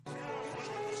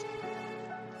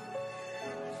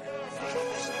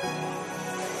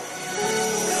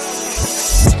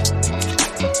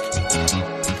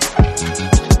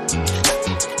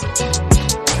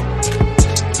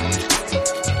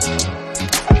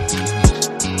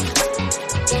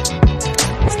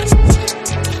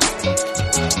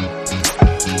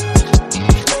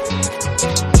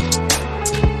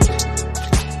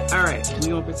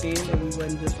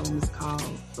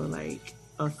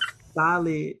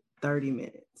solid 30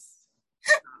 minutes,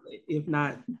 if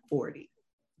not 40.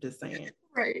 Just saying.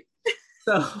 Right.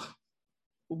 So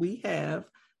we have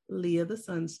Leah the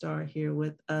Sunstar here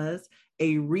with us,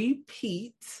 a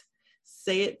repeat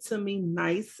Say It To Me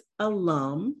Nice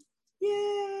alum.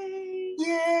 Yay!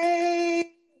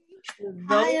 Yay!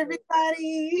 Hi,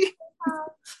 everybody.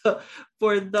 So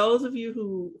for those of you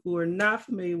who are not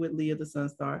familiar with Leah the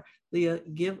Sunstar, Leah,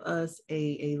 give us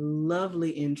a lovely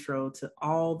intro to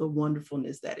all the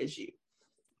wonderfulness that is you.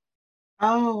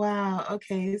 Oh, wow.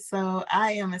 Okay. So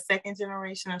I am a second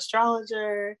generation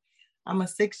astrologer. I'm a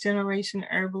sixth generation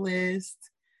herbalist.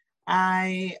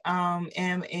 I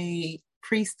am a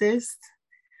priestess,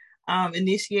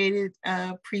 initiated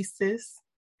priestess.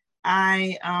 I'm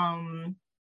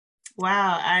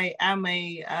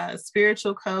a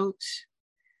spiritual coach.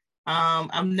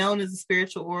 I'm known as a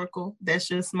spiritual oracle. That's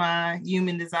just my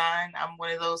human design. I'm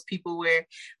one of those people where,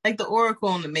 like the oracle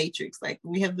on the Matrix, like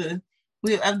we have the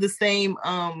same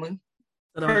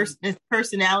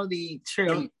personality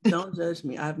trait. Don't judge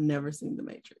me. I've never seen The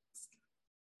Matrix.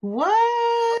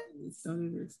 What?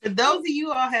 For those of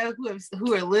you all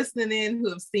who are listening in who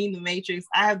have seen The Matrix,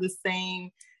 I have the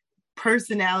same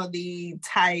personality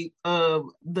type of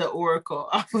the oracle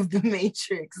off of The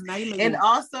Matrix, and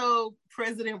also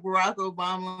President Barack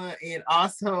Obama and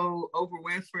also Oprah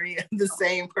Winfrey, the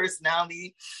same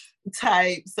personality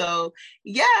type. So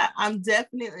yeah, I'm a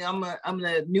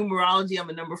numerology. I'm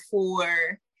a number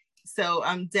 4. So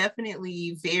I'm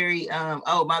definitely very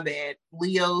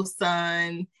Leo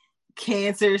sun,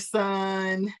 Cancer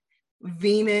sun,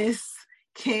 Venus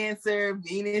Cancer,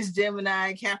 Venus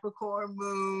Gemini, Capricorn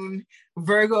moon,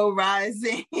 Virgo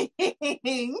rising. Give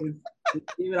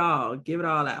it all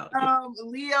out.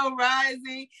 Leo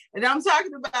rising, and I'm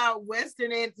talking about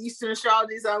Western and Eastern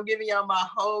astrology. So I'm giving y'all my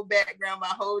whole background,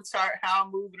 my whole chart, how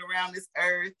I'm moving around this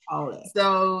earth. All that.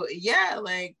 So yeah,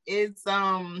 like it's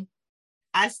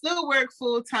I still work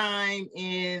full time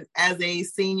as a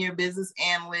senior business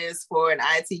analyst for an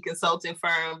IT consulting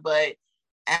firm, but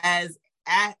as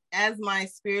my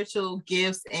spiritual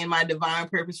gifts and my divine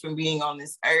purpose from being on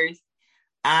this earth,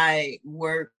 I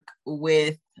work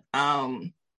with a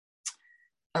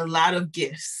lot of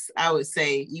gifts, I would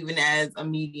say, even as a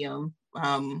medium,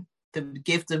 the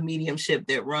gift of mediumship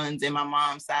that runs in my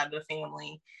mom's side of the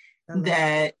family,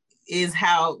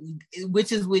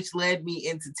 which led me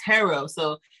into tarot.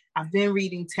 So I've been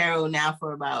reading tarot now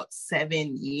for about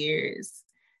 7 years.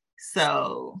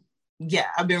 So yeah,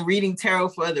 I've been reading tarot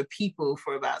for other people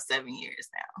for about 7 years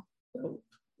now.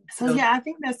 So yeah, I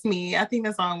think that's me. I think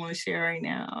that's all I want to share right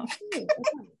now.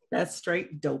 That's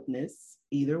straight dopeness,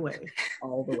 either way,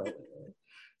 all the way.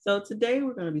 So today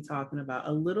we're going to be talking about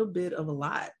a little bit of a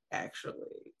lot, actually.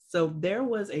 So there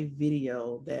was a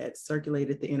video that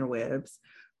circulated the interwebs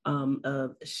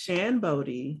of Shan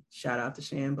Bodhi. Shout out to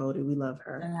Shan Bodhi. We love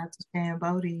her. Shout out to Shan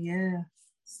Bodhi, yeah.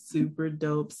 Super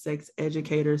dope sex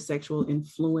educator, sexual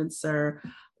influencer,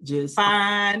 just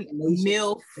fine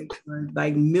MILF,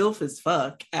 like MILF as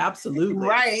fuck, absolutely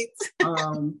right.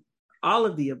 All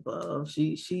of the above.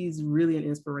 She's really an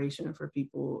inspiration for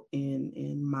people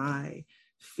in my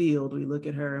field. We look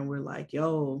at her and we're like,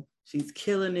 yo, she's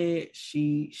killing it.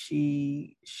 She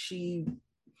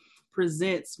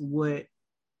presents where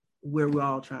we're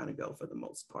all trying to go for the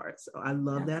most part. So I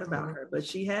love that about her. But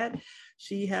she had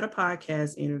a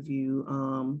podcast interview.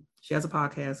 She has a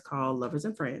podcast called Lovers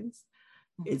and Friends.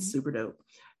 Mm-hmm. It's super dope.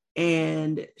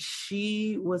 And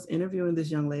she was interviewing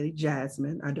this young lady,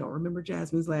 Jasmine. I don't remember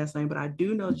Jasmine's last name, but I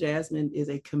do know Jasmine is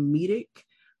a comedic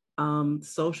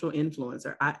social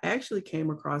influencer. I actually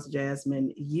came across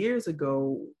Jasmine years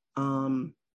ago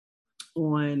on,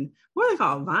 what are they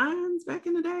called? Vines back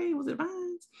in the day? Was it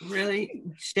Vines? Really?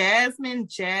 Jasmine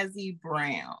Jazzy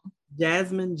Brown.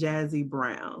 Jasmine Jazzy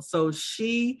Brown. So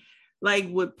she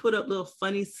would put up little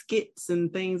funny skits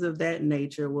and things of that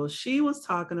nature. Well, she was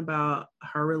talking about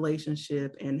her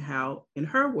relationship and how, in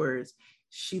her words,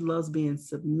 she loves being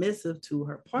submissive to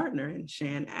her partner. And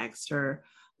Shan asked her,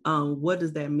 what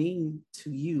does that mean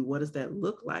to you? What does that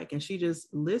look like? And she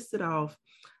just listed off,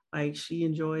 like, she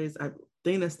enjoys, a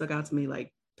thing that stuck out to me,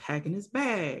 like packing his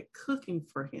bag, cooking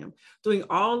for him, doing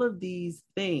all of these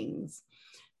things.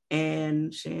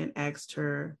 And Shan asked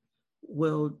her,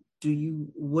 well,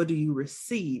 what do you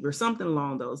receive, or something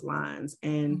along those lines?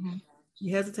 And mm-hmm. She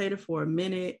hesitated for a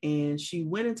minute, and she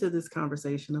went into this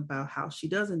conversation about how she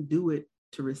doesn't do it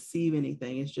to receive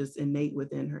anything. It's just innate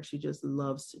within her. She just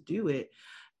loves to do it.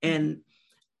 And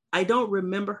I don't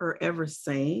remember her ever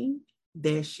saying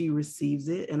that she receives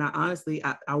it. And I honestly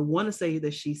want to say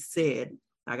that she said,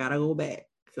 I gotta go back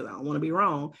because I don't want to be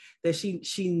wrong, that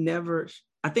she never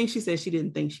I think she said she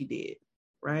didn't think she did,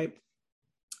 right?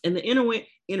 And the internet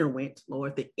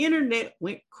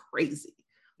went crazy.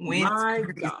 My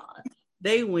God.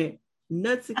 They went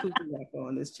nuts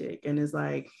on this chick. And it's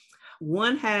like,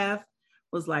 one half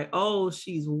was like, oh,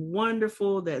 she's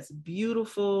wonderful. That's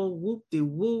beautiful.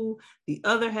 Whoop-de-woo. The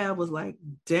other half was like,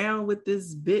 down with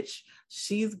this bitch.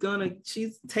 She's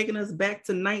taking us back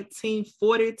to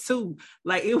 1942.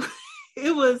 Like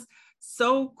it was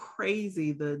so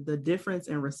crazy, the difference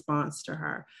in response to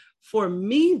her. For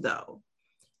me, though,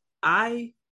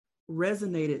 I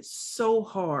resonated so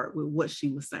hard with what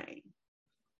she was saying.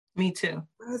 Me too.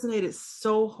 Resonated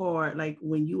so hard. Like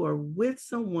when you are with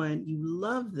someone, you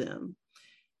love them,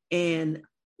 and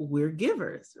we're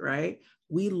givers, right?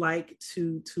 We like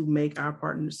to make our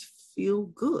partners feel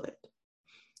good,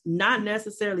 not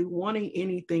necessarily wanting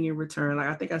anything in return. Like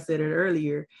I think I said it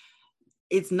earlier,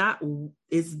 I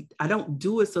don't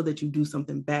do it so that you do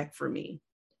something back for me.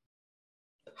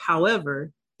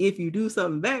 However, if you do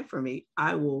something back for me,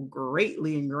 I will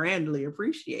greatly and grandly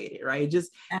appreciate it, right?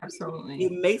 Absolutely.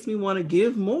 It makes me want to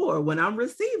give more when I'm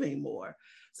receiving more.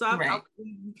 So I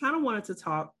kind of wanted to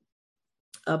talk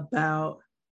about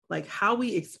like how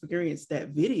we experienced that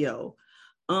video,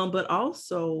 but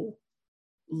also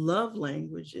love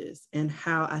languages and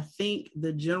how I think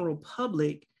the general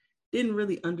public didn't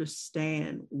really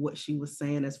understand what she was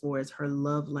saying as far as her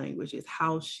love languages,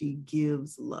 how she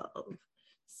gives love.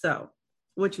 So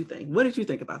what you think? What did you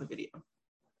think about the video?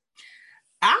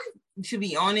 To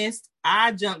be honest,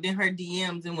 I jumped in her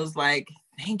DMs and was like,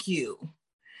 thank you.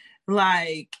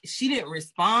 Like, she didn't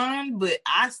respond, but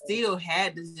I still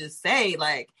had to just say,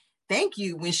 like, thank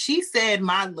you. When she said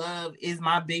my love is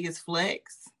my biggest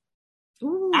flex,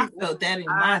 ooh, I felt that in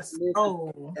my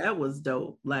soul. That was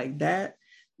dope. Like that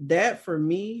for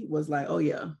me was like, oh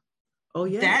yeah.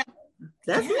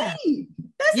 That's me.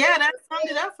 That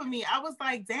summed it up for me. I was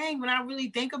like, dang, when I really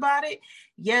think about it,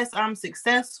 yes, I'm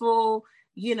successful.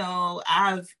 You know,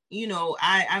 I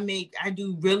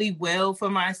do really well for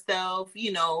myself.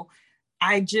 You know,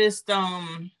 I just,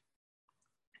 and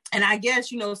I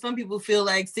guess, you know, some people feel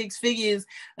like 6 figures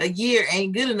a year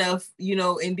ain't good enough, you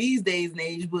know, in these days and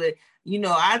age, but, you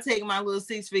know, I take my little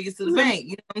 6 figures to the bank,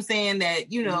 you know what I'm saying?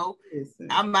 That, you know,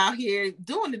 I'm out here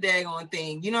doing the daggone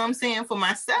thing, you know what I'm saying, for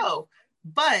myself.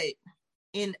 But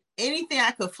in anything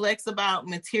I could flex about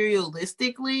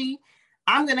materialistically,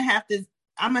 I'm gonna have to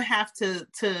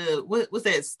what's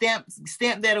that,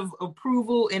 stamp that of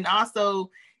approval, and also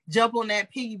jump on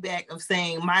that piggyback of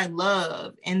saying my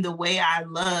love and the way I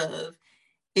love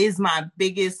is my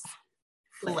biggest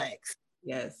flex.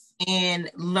 Yes. And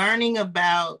learning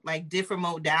about like different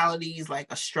modalities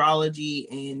like astrology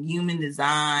and human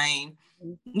design,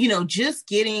 you know,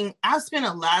 I've spent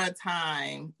a lot of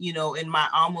time, you know, in my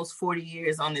almost 40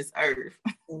 years on this earth.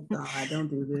 Oh God, don't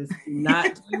do this.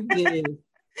 Not do this.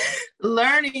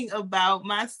 Learning about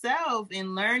myself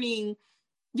and learning,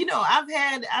 you know, I've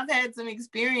had some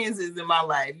experiences in my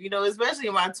life, you know, especially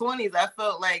in my 20s. I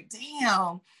felt like,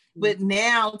 damn, but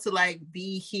now to like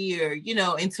be here, you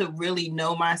know, and to really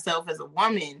know myself as a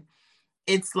woman,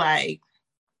 it's like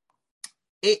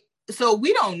so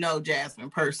we don't know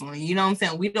Jasmine personally, you know what I'm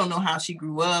saying? We don't know how she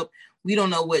grew up. We don't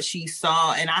know what she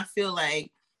saw. And I feel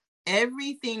like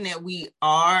everything that we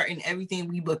are and everything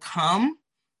we become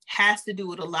has to do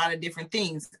with a lot of different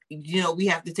things. You know, we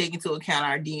have to take into account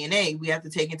our DNA. We have to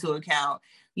take into account,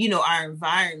 you know, our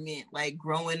environment, like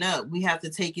growing up. We have to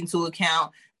take into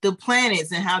account the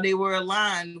planets and how they were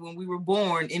aligned when we were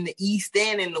born in the East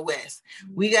and in the West.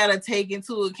 We got to take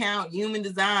into account human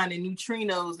design and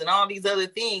neutrinos and all these other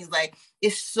things. Like,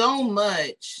 it's so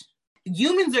much.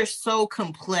 Humans are so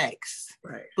complex,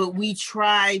 right? But we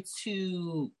try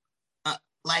to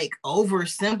like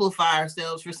oversimplify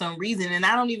ourselves for some reason, and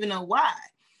I don't even know why.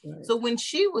 Right. So when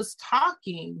she was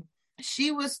talking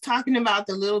about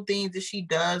the little things that she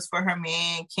does for her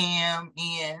man Cam,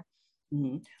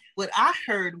 and what I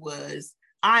heard was,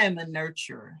 I am a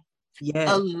nurturer. Yes.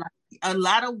 A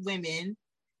lot of women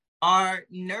are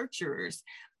nurturers.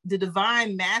 The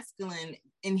divine masculine,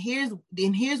 and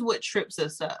here's what trips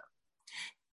us up.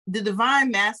 The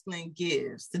divine masculine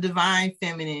gives, the divine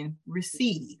feminine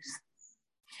receives.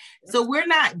 So we're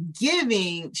not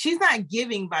giving, she's not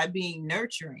giving by being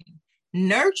nurturing.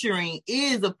 Nurturing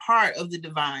is a part of the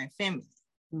divine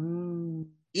feminine.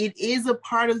 It is a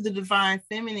part of the divine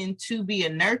feminine to be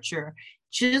a nurturer,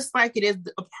 just like it is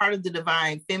a part of the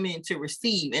divine feminine to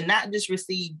receive, and not just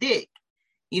receive dick.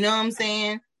 You know what I'm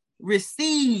saying?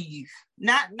 Receive,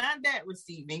 not that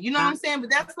receiving. You know what I'm saying? But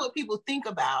that's what people think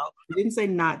about. She didn't say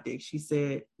not dick. She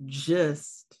said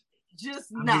just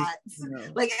just not.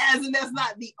 Like, as in that's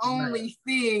not the only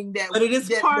thing that, but it is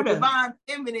that part the of divine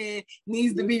feminine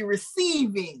needs to be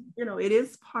receiving. It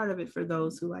is part of it for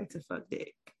those who like to fuck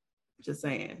dick. Just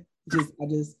saying.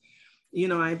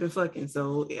 I've been fucking,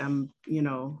 so I'm,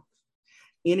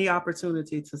 any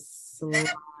opportunity to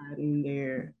slide in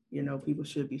there, people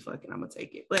should be fucking. I'm gonna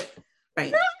take it. But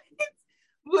right.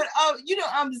 But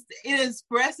I'm in an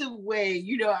expressive way,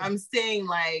 I'm saying,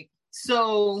 like,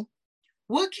 so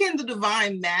what can the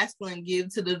divine masculine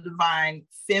give to the divine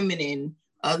feminine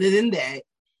other than that,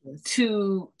 yes,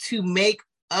 to make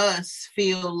us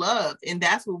feel loved? And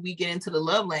that's where we get into the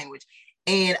love language.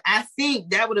 And I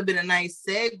think that would have been a nice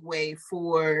segue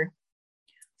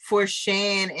for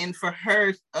Shan and for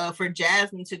her, for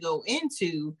Jasmine to go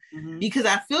into, because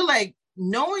I feel like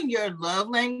knowing your love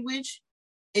language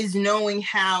is knowing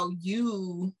how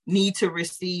you need to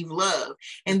receive love.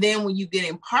 And then when you get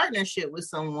in partnership with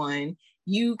someone,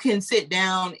 you can sit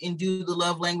down and do the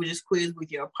love languages quiz with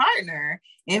your partner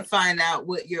and find out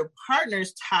what your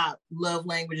partner's top love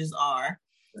languages are.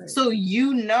 Right. So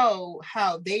you know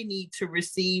how they need to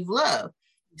receive love.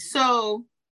 So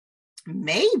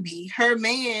maybe her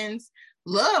man's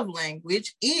love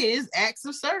language is acts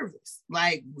of service.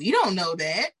 Like, we don't know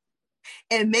that.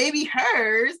 And maybe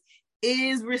hers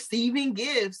is receiving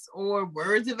gifts or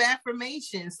words of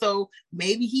affirmation. So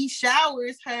maybe he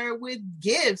showers her with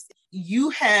gifts. You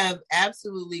have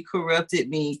absolutely corrupted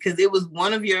me, because it was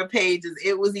one of your pages.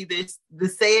 It was either the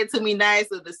Say It To Me Nice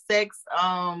or the Sex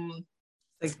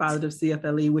Positive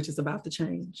CFLE, which is about to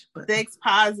change. But Sex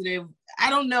Positive. I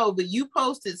don't know, but you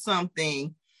posted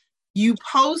something. You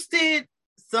posted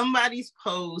somebody's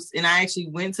post, and I actually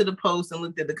went to the post and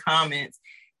looked at the comments,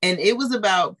 and it was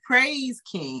about praise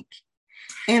kink.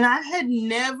 And I had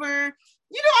never,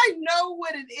 I know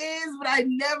what it is, but I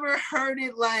never heard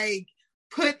it like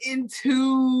put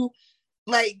into,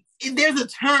 like, there's a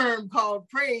term called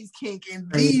praise kink,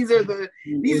 and these are the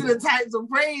types of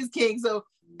praise kink. So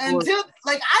until,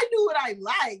 like, I knew what I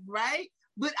liked, right?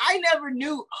 But I never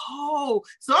knew,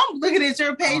 so I'm looking at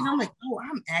your page, and I'm like,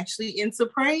 I'm actually into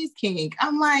praise kink.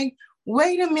 I'm like,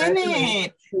 wait a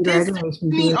minute, this turns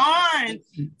me on.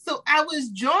 So I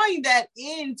was drawing that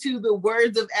into the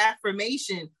words of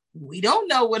affirmation. We don't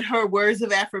know what her words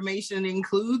of affirmation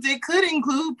includes. It could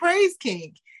include praise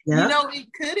kink. Yep. It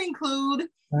could include,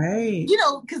 right?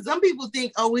 Because some people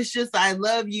think, it's just I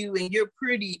love you and you're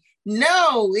pretty.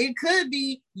 No, it could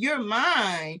be you're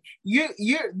mine. You're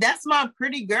that's my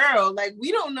pretty girl. Like,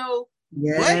 we don't know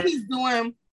what he's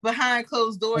doing behind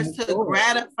closed doors to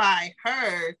gratify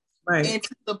her. Right. And to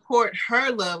support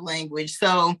her love language.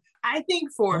 So I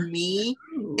think for me,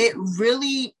 it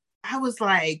really, I was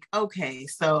like, okay,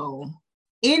 so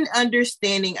in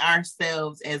understanding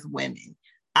ourselves as women,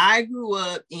 I grew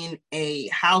up in a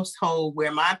household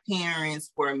where my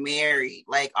parents were married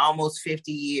like almost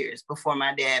 50 years before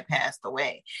my dad passed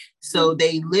away. So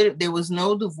there was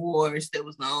no divorce. There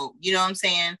was no, you know what I'm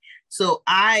saying? So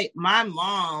my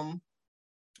mom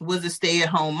was a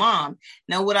stay-at-home mom.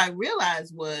 Now, what I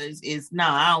realized is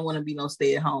I don't want to be no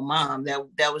stay-at-home mom.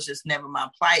 That was just never my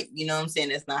plight. You know what I'm saying?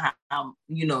 That's not how,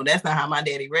 that's not how my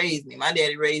daddy raised me. My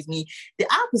daddy raised me the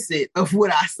opposite of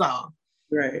what I saw.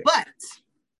 Right. But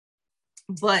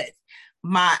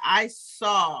I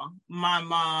saw my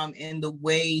mom and the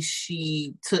way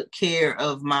she took care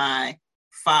of my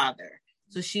father.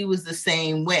 So she was the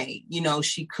same way.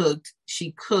 She cooked,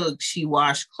 she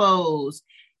washed clothes.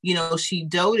 She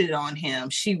doted on him.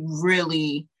 She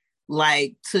really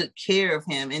took care of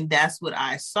him. And that's what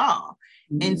I saw.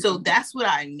 Mm-hmm. And so that's what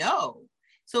I know.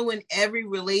 So in every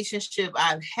relationship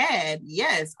I've had,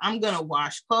 yes, I'm going to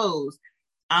wash clothes.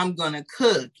 I'm going to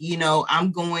cook,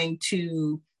 I'm going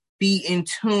to be in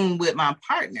tune with my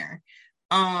partner,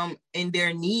 and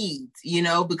their needs,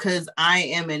 because I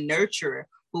am a nurturer.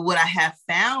 But what I have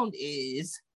found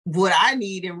is what I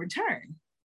need in return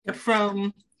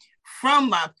from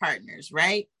my partners,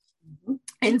 right? Mm-hmm.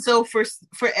 And so for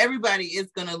everybody,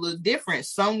 it's going to look different.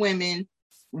 Some women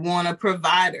want a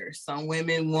provider. Some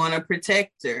women want a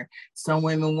protector. Some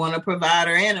women want a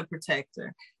provider and a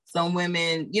protector. Some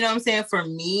women, you know what I'm saying? For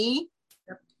me,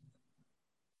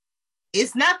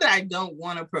 it's not that I don't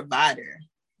want a provider.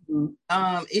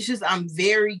 Mm-hmm. It's just I'm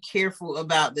very careful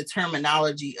about the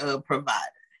terminology of provider.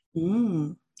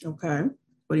 Okay.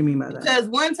 What do you mean by that? Because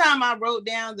one time I wrote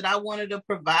down that I wanted a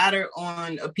provider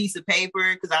on a piece of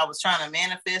paper because I was trying to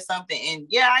manifest something. And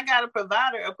I got a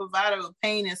provider of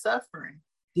pain and suffering.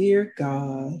 Dear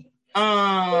God.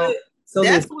 So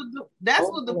that's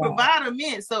what the provider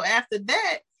meant. So after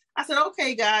that, I said,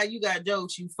 okay, God, you got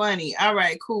jokes. You funny. All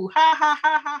right, cool. Ha, ha,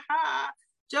 ha, ha, ha.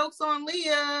 Jokes on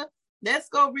Leah. let's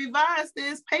go revise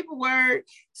this paperwork.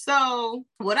 So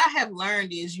what I have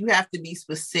learned is you have to be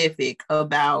specific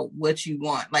about what you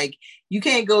want. Like, you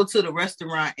can't go to the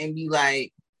restaurant and be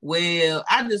like, well,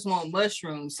 I just want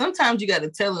mushrooms. Sometimes you got to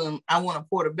tell them, I want a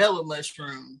portobello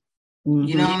mushroom. Mm-hmm.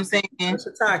 You know what I'm saying? Or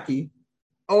shiitake.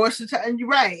 Or shiitake.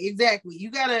 Right, exactly.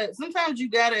 Sometimes you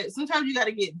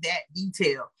gotta get that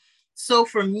detail. So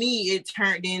for me, it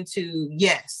turned into,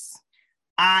 yes,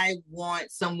 I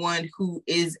want someone who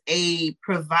is a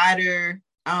provider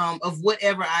of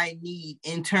whatever I need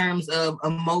in terms of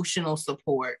emotional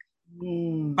support,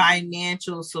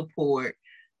 financial support.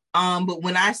 But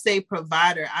when I say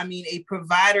provider, I mean a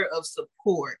provider of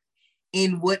support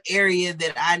in what area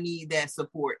that I need that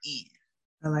support in.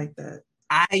 I like that.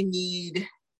 I need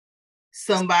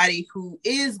somebody who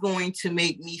is going to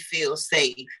make me feel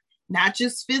safe, not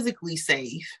just physically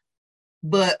safe,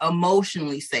 but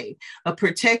emotionally safe. A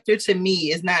protector to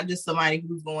me is not just somebody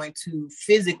who's going to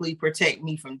physically protect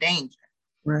me from danger.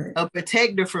 Right. A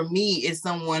protector for me is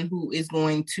someone who is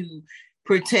going to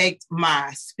protect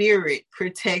my spirit,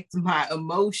 protect my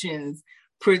emotions,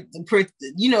 protect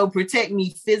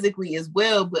me physically as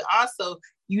well. But also,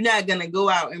 you're not going to go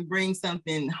out and bring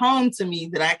something home to me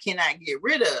that I cannot get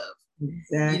rid of.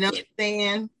 Exactly. You know what I'm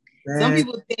saying? Exactly. Some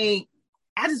people think,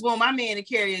 I just want my man to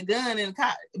carry a gun in a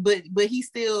car, but he's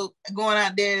still going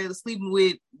out there sleeping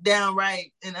with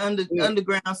downright and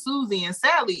underground Susie and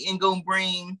Sally and gonna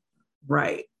bring.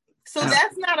 Right. So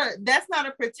that's not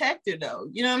a protector though.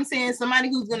 You know what I'm saying? Somebody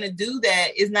who's gonna do that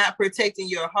is not protecting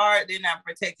your heart. They're not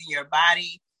protecting your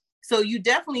body. So you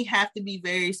definitely have to be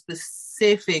very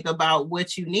specific about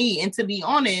what you need. And to be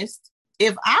honest,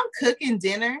 if I'm cooking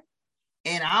dinner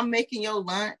and I'm making your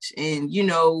lunch, and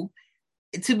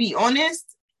to be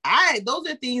honest, those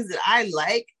are things that I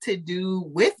like to do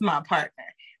with my partner.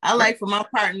 I like for my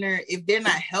partner, if they're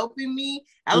not helping me,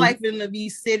 I like them to be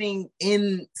sitting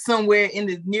in somewhere in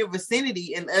the near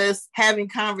vicinity and us having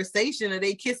conversation, or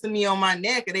they kissing me on my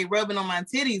neck, or they rubbing on my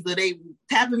titties, or they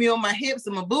tapping me on my hips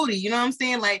and my booty. You know what I'm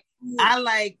saying? Like, I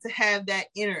like to have that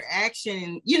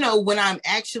interaction, when I'm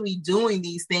actually doing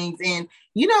these things. And,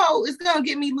 it's going to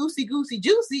get me loosey goosey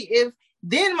juicy if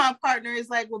then my partner is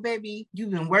like, well, baby, you've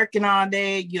been working all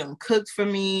day. You done cooked for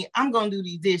me. I'm going to do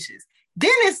these dishes. Then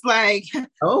it's like,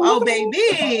 oh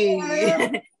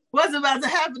baby, what's about to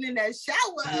happen in that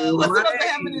shower? What's about to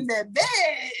happen in that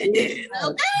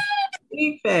bed?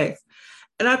 Okay. Facts.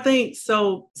 And I think,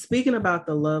 so speaking about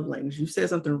the love language, you said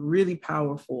something really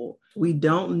powerful. We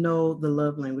don't know the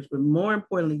love language, but more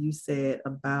importantly, you said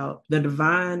about the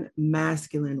divine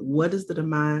masculine. What does the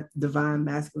divine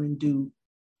masculine do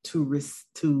to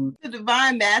the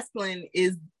divine masculine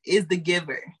is the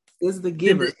giver. Is the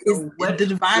giver. The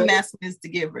divine masculine is the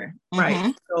giver. Right.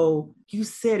 Mm-hmm. So you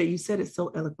said it so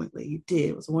eloquently. You did.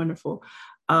 It was wonderful.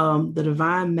 The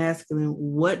divine masculine,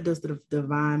 what does the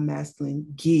divine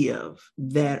masculine give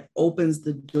that opens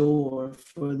the door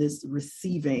for this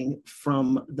receiving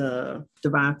from the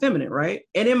divine feminine, right?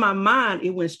 And in my mind,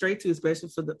 it went straight to, especially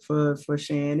for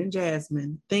Shan and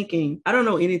Jasmine, thinking, I don't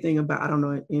know anything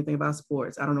about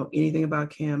sports. I don't know anything about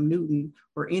Cam Newton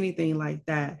or anything like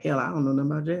that. Hell, I don't know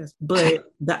nothing about Jasmine. But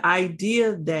the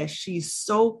idea that she's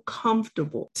so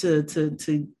comfortable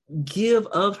to give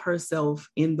of herself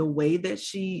in the way that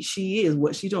she is,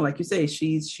 what she's doing, like you say,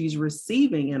 she's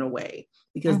receiving in a way,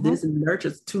 because this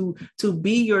nurtures to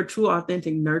be your true,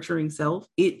 authentic, nurturing self.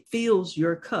 It fills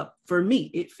your cup. For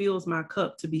me, it fills my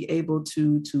cup to be able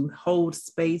to hold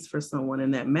space for someone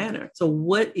in that manner. So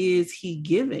what is he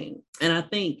giving? And I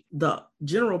think the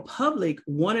general public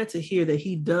wanted to hear that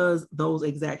he does those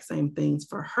exact same things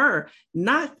for her,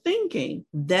 not thinking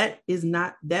that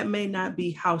may not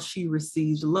be how she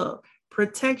receives love.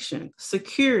 Protection,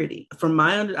 security. I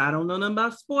don't know nothing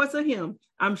about sports or him.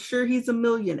 I'm sure he's a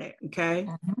millionaire. Okay.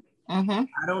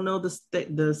 I don't know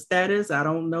the status. I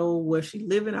don't know where she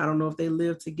living. I don't know if they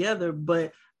live together,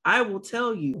 but I will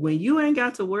tell you, when you ain't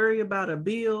got to worry about a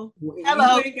bill, you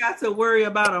ain't got to worry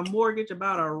about a mortgage,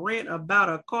 about a rent, about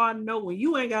a car note, when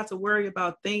you ain't got to worry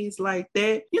about things like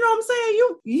that, you know what I'm saying?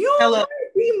 You might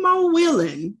be more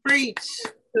willing. Preach.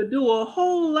 To do a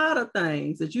whole lot of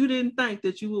things that you didn't think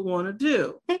that you would want to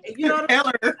do. And you know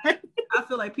what I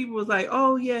feel like people was like,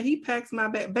 oh yeah, he packs my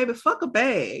bag. Baby, fuck a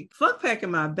bag. Fuck packing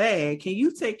my bag. Can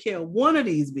you take care of one of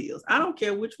these bills? I don't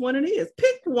care which one it is.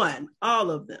 Pick one,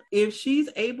 all of them. If she's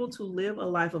able to live a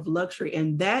life of luxury,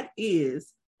 and that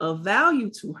is of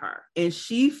value to her, and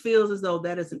she feels as though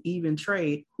that is an even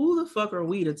trade, who the fuck are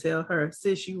we to tell her,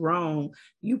 sis, you wrong,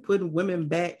 you putting women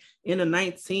back in the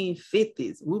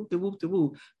 1950s, whoop de whoop de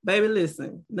whoop. Baby,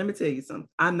 listen, let me tell you something.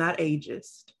 I'm not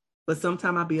ageist. but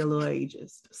sometimes I be a little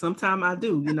ageist. Sometimes I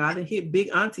do. You know, I done hit big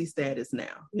auntie status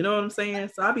now. You know what I'm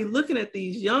saying? So I be looking at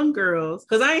these young girls,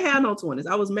 because I ain't had no 20s.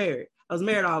 I was married. I was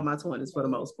married all of my 20s for the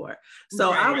most part.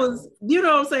 So I was, you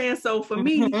know what I'm saying? So for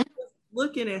me,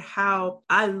 looking at how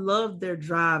I love their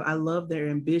drive, I love their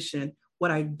ambition. What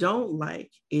I don't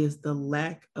like is the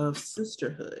lack of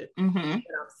sisterhood that I'm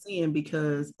seeing,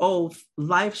 because, oh,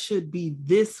 life should be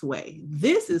this way.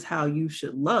 This is how you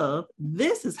should love.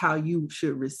 This is how you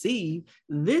should receive.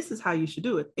 This is how you should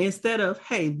do it. Instead of,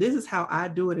 hey, this is how I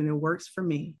do it and it works for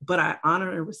me, but I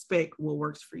honor and respect what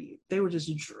works for you. They were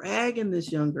just dragging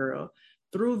this young girl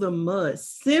through the mud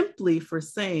simply for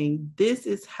saying, this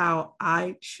is how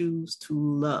I choose to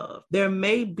love. There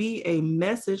may be a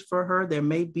message for her. There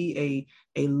may be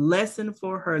a lesson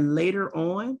for her later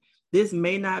on. This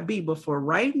may not be, but for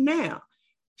right now,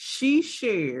 she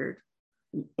shared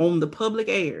on the public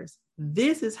airs,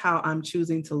 this is how I'm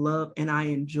choosing to love, and I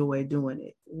enjoy doing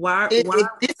it.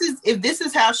 If this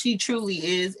is how she truly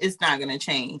is, it's not going to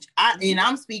change. And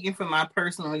I'm speaking from my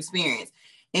personal experience.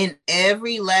 In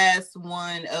every last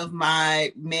one of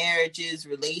my marriages,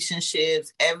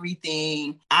 relationships,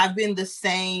 everything, I've been the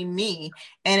same me.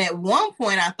 And at one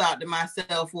point I thought to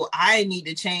myself, well, I need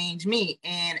to change me.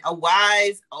 And a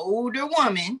wise older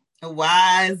woman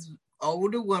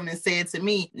said to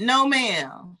me, no,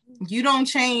 ma'am, you don't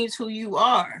change who you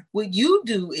are. What you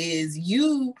do is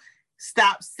you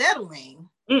stop settling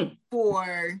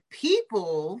for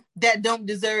people that don't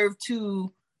deserve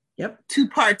to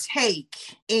partake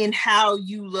in how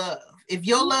you love. If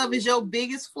your love is your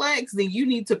biggest flex, then you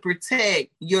need to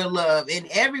protect your love. And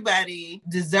everybody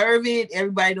deserve it.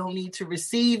 Everybody don't need to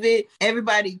receive it.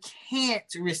 Everybody can't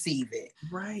receive it.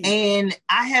 Right. And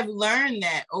I have learned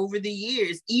that over the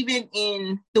years, even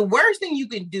in the worst thing you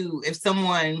can do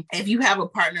if you have a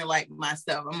partner like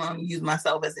myself, I'm going to use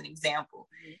myself as an example.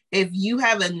 If you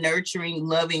have a nurturing,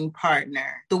 loving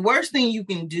partner, the worst thing you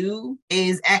can do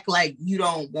is act like you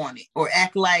don't want it or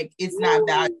act like it's not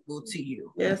valuable to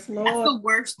you. Yes, Lord. That's the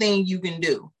worst thing you can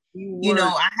do. You know,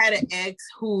 I had an ex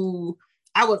who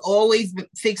I would always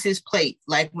fix his plate.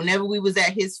 Like whenever we was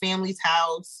at his family's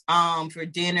house for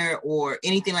dinner or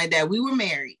anything like that, we were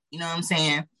married, you know what I'm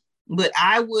saying? But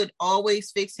I would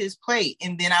always fix his plate,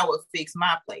 and then I would fix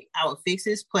my plate. I would fix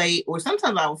his plate, or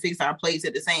sometimes I would fix our plates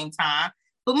at the same time.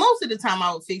 But most of the time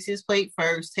I would fix his plate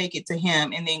first, take it to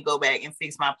him, and then go back and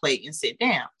fix my plate and sit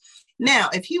down. Now,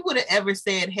 if he would have ever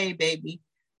said, hey, baby,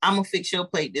 I'm going to fix your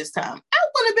plate this time, I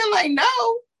would have been like,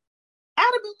 no.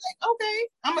 I'd have been like, okay,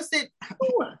 I'm going to sit.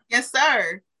 Yes,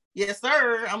 sir. Yes,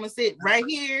 sir. I'm going to sit right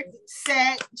here.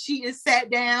 She is sat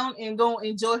down and go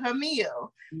enjoy her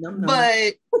meal. No.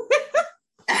 But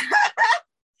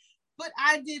but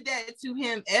I did that to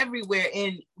him everywhere.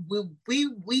 And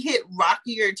we hit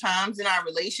rockier times in our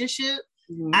relationship.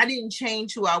 Mm-hmm. I didn't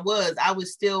change who I was. I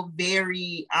was still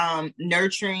very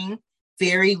nurturing,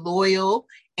 very loyal.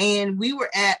 And we were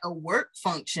at a work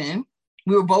function.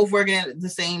 We were both working at the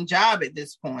same job at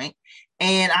this point.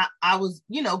 And I was,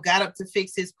 got up to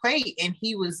fix his plate. And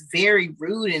he was very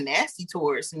rude and nasty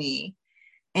towards me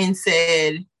and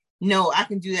said, no, I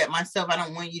can do that myself. I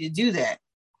don't want you to do that.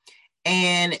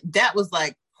 And that was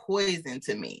like poison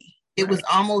to me. It was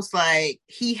almost like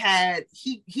in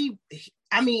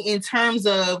terms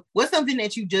of what's something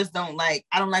that you just don't like.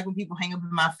 I don't like when people hang up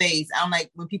in my face. I don't like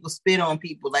when people spit on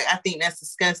people. Like, I think that's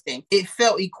disgusting. It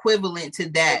felt equivalent to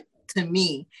that to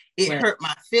me. It hurt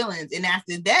my feelings. And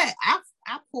after that,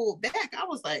 I pulled back. I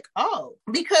was like, oh,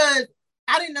 because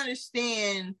I didn't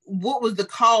understand what was the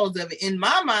cause of it. In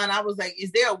my mind, I was like,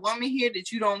 is there a woman here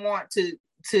that you don't want to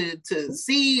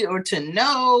see or to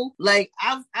know? Like,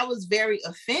 I was very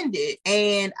offended.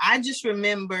 And I just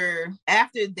remember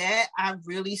after that, I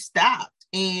really stopped.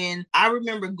 And I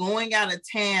remember going out of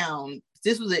town.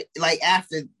 This was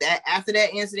after that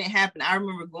incident happened, I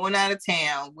remember going out of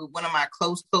town with one of my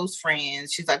close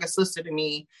friends. She's like a sister to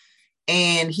me.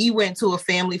 And he went to a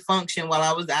family function while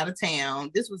I was out of town.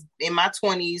 This was in my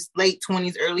 20s, late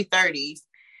 20s, early 30s.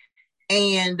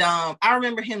 And I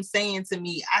remember him saying to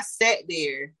me, I sat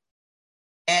there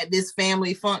at this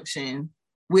family function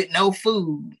with no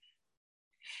food.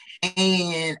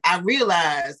 And I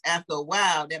realized after a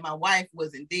while that my wife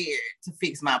wasn't there to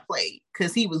fix my plate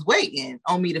because he was waiting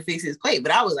on me to fix his plate.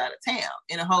 But I was out of town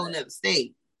in a whole nother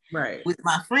state with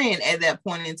my friend at that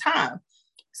point in time.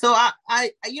 So I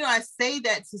say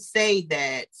that to say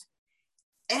that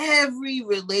every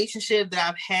relationship that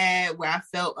I've had where I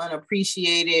felt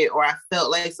unappreciated or I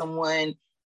felt like someone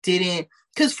didn't,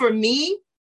 because for me,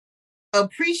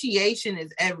 appreciation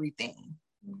is everything.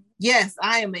 Yes,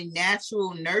 I am a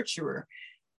natural nurturer.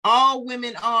 All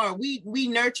women are. We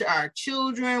nurture our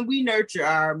children, we nurture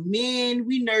our men,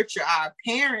 we nurture our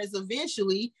parents.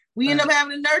 Eventually, we end up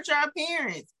having to nurture our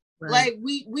parents. Right. Like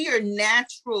we are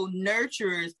natural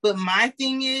nurturers. But my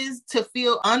thing is, to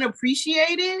feel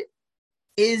unappreciated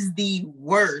is the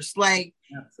worst. Like,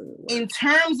 absolutely, in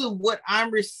terms of what I'm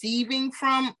receiving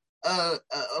from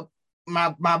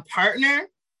my partner,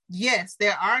 yes,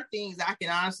 there are things I can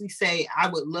honestly say I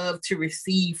would love to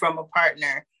receive from a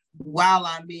partner while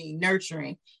I'm being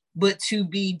nurturing. But to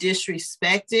be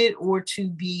disrespected or to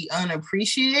be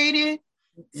unappreciated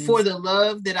for the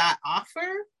love that I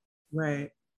offer, right?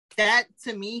 That,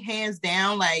 to me, hands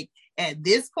down, like, at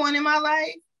this point in my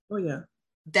life, oh yeah,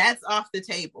 that's off the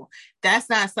table. That's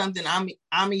not something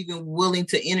I'm even willing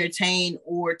to entertain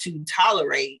or to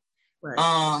tolerate.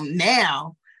 Right.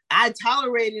 Now, I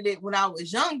tolerated it when I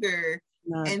was younger.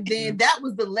 And then that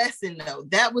was the lesson, though.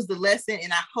 That was the lesson.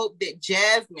 And I hope that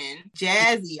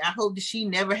Jazzy, I hope that she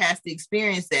never has to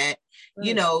experience that. Right.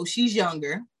 You know, she's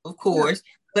younger, of course,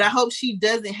 but I hope she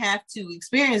doesn't have to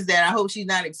experience that. I hope she's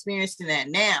not experiencing that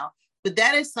now. But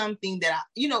that is something that,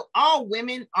 all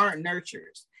women aren't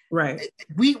nurturers. Right.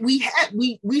 We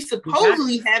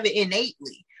supposedly have it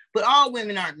innately, but all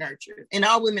women aren't nurtured, and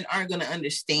all women aren't going to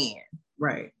understand.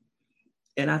 Right.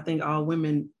 And I think all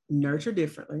women nurture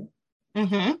differently.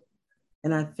 Mm-hmm.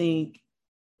 And I think,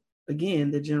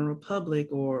 again, the general public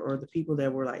or the people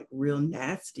that were like real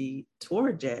nasty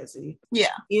toward Jazzy. Yeah.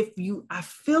 I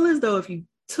feel as though if you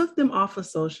took them off of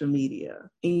social media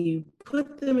and you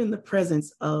put them in the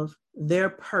presence of their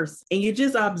person and you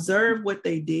just observe what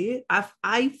they did, I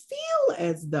feel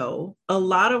as though a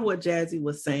lot of what Jazzy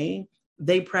was saying,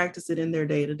 they practice it in their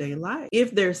day-to-day life.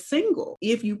 If they're single,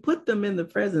 if you put them in the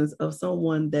presence of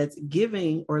someone that's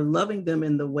giving or loving them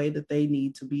in the way that they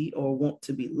need to be or want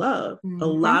to be loved, a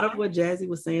lot of what Jazzy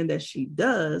was saying that she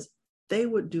does, they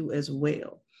would do as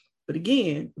well. But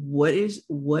again, what is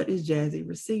Jazzy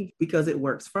received? Because it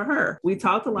works for her. We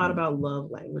talked a lot about love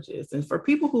languages. And for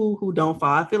people who don't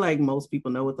follow, I feel like most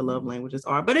people know what the love languages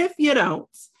are. But if you don't,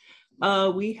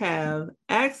 we have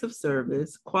acts of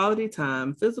service, quality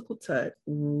time, physical touch,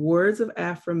 words of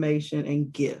affirmation,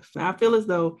 and gifts. I feel as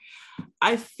though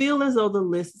the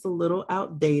list is a little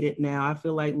outdated now. I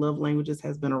feel like love languages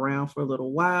has been around for a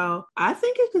little while. I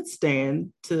think it could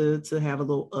stand to have a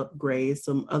little upgrade,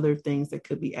 some other things that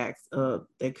could be acts of,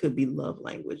 that could be love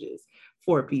languages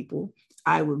for people.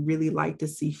 I would really like to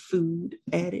see food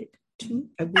added.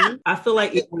 I feel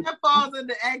like it falls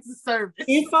under acts of service.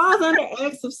 It falls under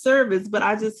acts of service, but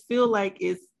I just feel like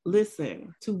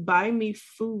listen, to buy me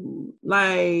food,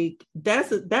 like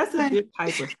that's a good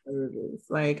type of service.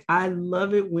 Like, I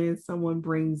love it when someone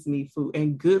brings me food,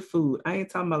 and good food. I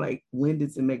ain't talking about like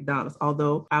Wendy's and McDonald's,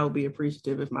 although I would be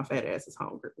appreciative if my fat ass is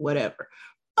hungry, whatever.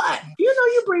 But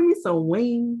you bring me some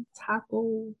wings,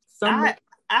 tacos, something.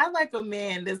 I like a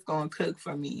man that's gonna cook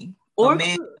for me. Or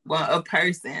a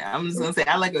person. I'm just gonna say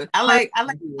I like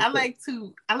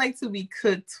to be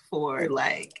cooked for.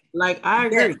 Like I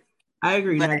agree. I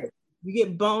agree. Like, you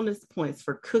get bonus points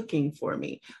for cooking for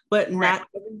me, but not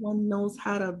everyone knows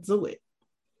how to do it.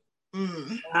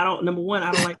 Number one,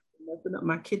 I don't like messing up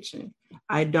my kitchen.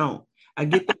 I don't. I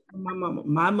get that from my mama.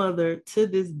 My mother, to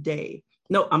this day.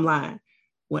 No, I'm lying.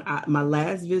 When my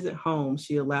last visit home,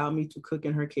 she allowed me to cook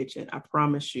in her kitchen. I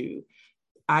promise you,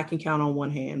 I can count on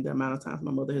one hand the amount of times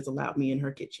my mother has allowed me in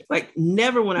her kitchen. Like,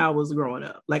 never when I was growing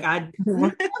up. Like,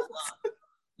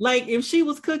 like, if she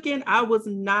was cooking, I was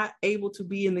not able to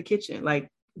be in the kitchen. Like,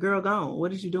 girl, gone.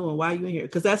 What is you doing? Why are you in here?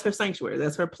 Because that's her sanctuary.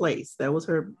 That's her place. That was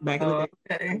her back in the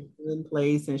day in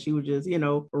place. And she would just,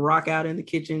 rock out in the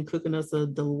kitchen, cooking us a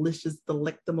delicious,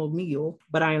 delectable meal.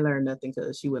 But I ain't learned nothing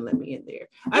because she wouldn't let me in there.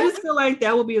 I just feel like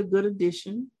that would be a good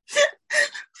addition.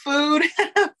 Food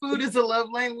is a love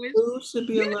language. Food should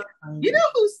be a love language. You know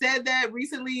who said that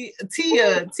recently?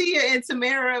 Tia and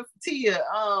Tamara. Tia.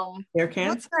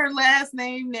 What's her last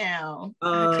name now?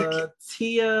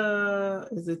 Tia.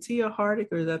 Is it Tia Hardick,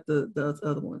 or is that the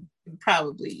other one?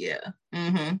 Probably, yeah.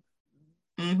 I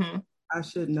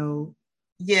should know.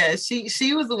 Yeah,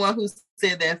 she was the one who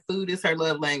said that food is her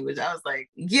love language. I was like,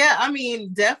 yeah, I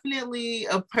mean, definitely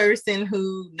a person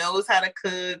who knows how to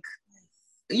cook.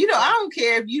 I don't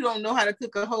care if you don't know how to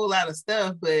cook a whole lot of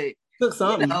stuff, but cook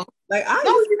something. Like, I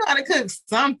know you know how to cook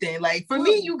something. Like, for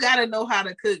me, you gotta know how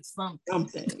to cook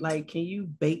something. Like, can you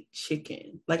bake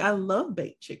chicken? Like, I love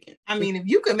baked chicken. I mean, if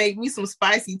you could make me some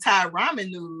spicy Thai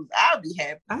ramen noodles, I'll be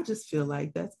happy. I just feel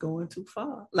like that's going too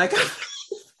far. Like, that's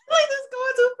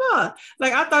going too far.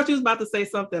 Like, I thought you was about to say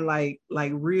something like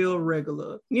real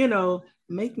regular.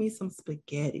 Make me some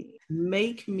spaghetti.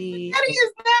 Spaghetti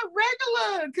is not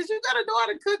regular, because you gotta know how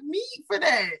to cook meat for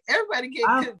that. Everybody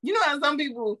can't cook. You know how some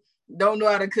people don't know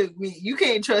how to cook meat. You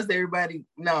can't trust everybody.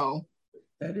 No.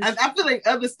 I feel like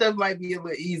other stuff might be a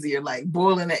little easier, like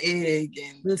boiling an egg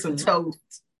and some toast.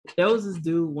 There was this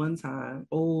dude one time.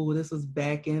 Oh, this was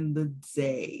back in the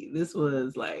day. This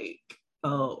was like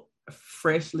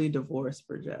freshly divorced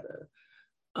Bridgetta.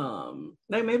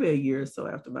 Like maybe a year or so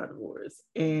after my divorce.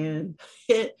 And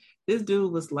this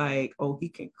dude was like, oh, he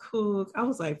can cook. I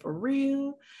was like, for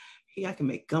real? I can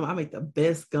make gumbo. I make the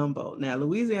best gumbo. Now,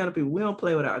 Louisiana people, we don't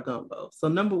play with our gumbo. So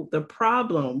the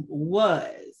problem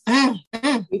was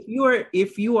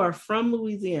if you are from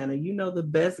Louisiana, you know the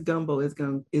best gumbo is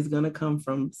gonna come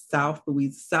from South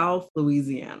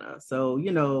Louisiana. So,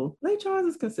 you know, Lake Charles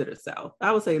is considered South.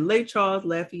 I would say Lake Charles,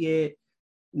 Lafayette,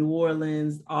 New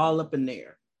Orleans, all up in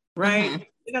there, right? Mm-hmm.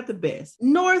 They got the best.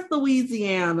 North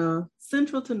Louisiana,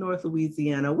 central to North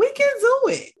Louisiana, we can do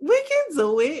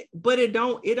it, but it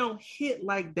don't hit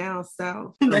like down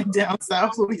south. Like down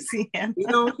south Louisiana. It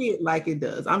don't hit like it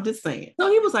does. I'm just saying.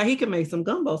 So he was like, he can make some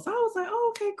gumbo. So I was like,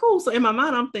 oh, okay, cool. So in my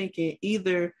mind, I'm thinking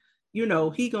either, you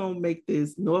know, he gonna make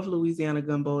this North Louisiana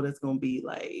gumbo that's gonna be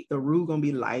like, the roux gonna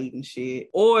be light and shit,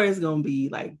 or it's gonna be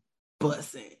like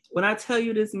bussing. When I tell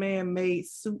you this man made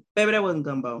soup, baby, that wasn't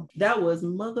gumbo. That was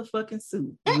motherfucking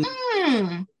soup.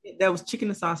 That was chicken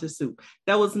and sausage soup.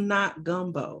 That was not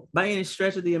gumbo by any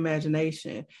stretch of the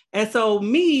imagination. And so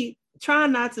me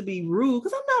trying not to be rude,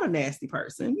 because I'm not a nasty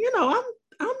person. You know,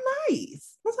 I'm nice.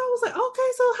 And so I was like,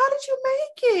 okay, so how did you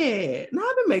make it? Now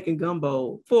I've been making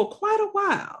gumbo for quite a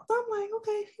while. So I'm like,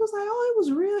 okay. He was like, oh, it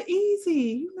was real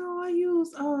easy. You know, I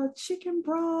used chicken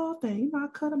broth and, you know, I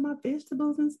cut up my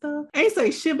vegetables and stuff. I ain't say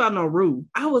shit about no roux.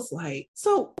 I was like,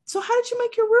 so how did you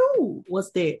make your roux? What's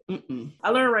that?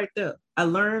 I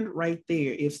learned right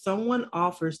there. If someone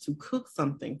offers to cook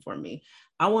something for me,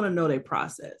 I want to know their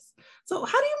process. So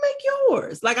how do you make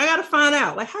yours? Like, I got to find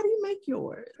out, like, how do you make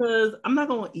yours? Because I'm not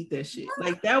going to eat that shit.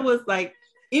 Like, that was like,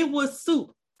 it was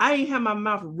soup. I didn't have my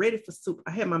mouth ready for soup.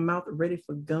 I had my mouth ready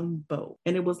for gumbo.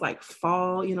 And it was like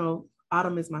fall, you know,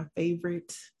 autumn is my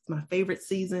favorite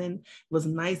season. It was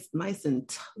nice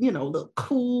and, you know, a little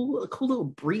cool little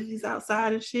breeze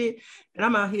outside and shit. And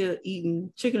I'm out here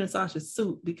eating chicken and sausage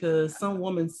soup because some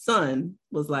woman's son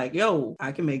was like, yo,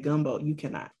 I can make gumbo. You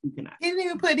cannot. He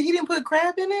didn't put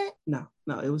crab in it? No,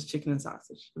 it was chicken and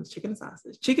sausage. Chicken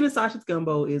and sausage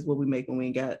gumbo is what we make when we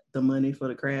ain't got the money for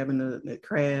the crab and the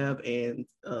crab and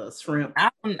shrimp. I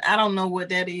don't know what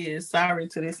that is. Sorry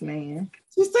to this man.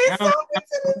 You say sorry to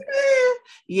this man?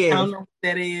 Yeah. I don't know what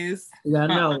that is. Yeah, I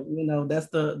know. You know, that's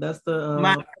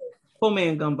the poor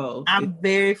man gumbo. I'm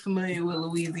very familiar with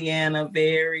Louisiana.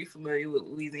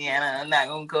 I'm not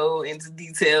gonna go into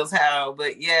details how,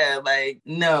 but yeah, like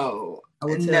no.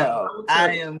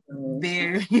 I am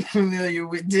very familiar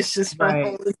with dishes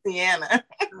from Louisiana.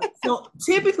 So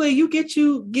typically you get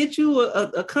you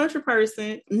a country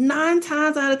person, 9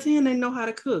 times out of 10 they know how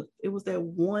to cook. It was that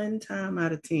 1 time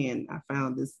out of 10 I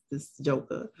found this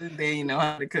joker. They know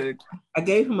how to cook. I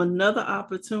gave him another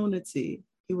opportunity.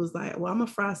 He was like, well, I'm gonna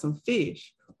fry some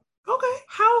fish. Okay,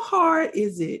 how hard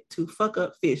is it to fuck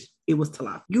up fish? It was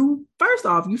tilapia. First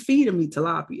off, you feeding me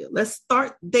tilapia. Let's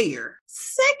start there.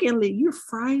 Secondly, you're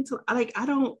frying like I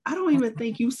don't even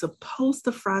think you supposed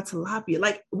to fry tilapia.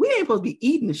 Like, we ain't supposed to be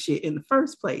eating the shit in the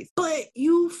first place. But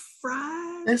you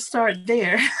fry. Let's start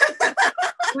there.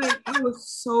 Like, I was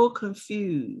so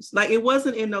confused. Like, it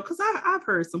wasn't because I've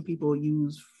heard some people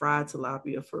use fried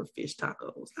tilapia for fish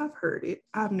tacos. I've heard it.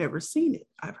 I've never seen it.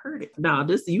 I've heard it. No,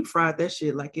 you fried that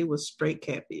shit like it was straight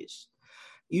catfish.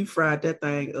 You fried that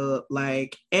thing up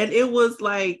and it was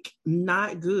like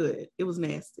not good. It was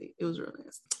nasty. It was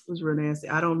real nasty.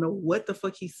 I don't know what the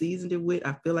fuck he seasoned it with.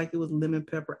 I feel like it was lemon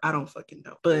pepper. I don't fucking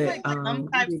know. But some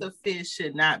types of fish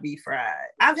should not be fried.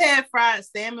 I've had fried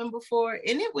salmon before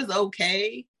and it was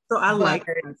okay. So I liked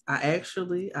it. I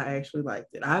actually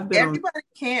liked it. Everybody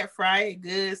can't fry it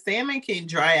good. Salmon can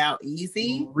dry out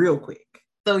easy. Real quick.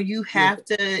 So you have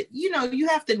to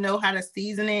know how to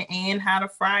season it and how to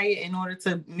fry it in order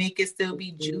to make it still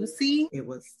be juicy. It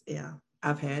was, yeah.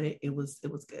 I've had it. It was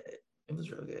good. It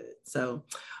was real good. So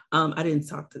I didn't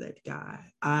talk to that guy.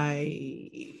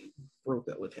 I broke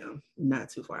up with him not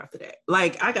too far after that.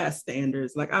 Like, I got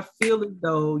standards. Like, I feel as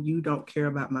though you don't care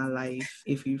about my life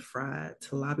if you fried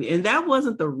tilapia. And that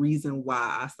wasn't the reason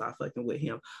why I stopped fucking with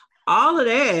him. All of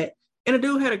that, and the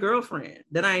dude had a girlfriend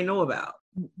that I didn't know about.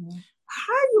 Mm-hmm.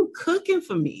 How are you cooking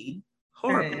for me?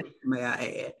 Horrible, may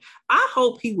I add. I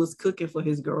hope he was cooking for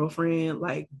his girlfriend,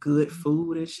 like good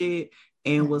food and shit.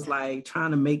 and was like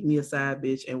trying to make me a side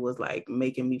bitch and was like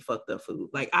making me fucked up food.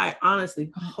 Like, I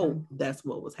honestly hope that's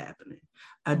what was happening.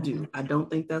 I do. I don't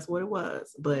think that's what it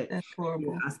was, but that's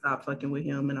horrible. I stopped fucking with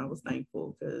him, and I was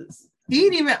thankful because he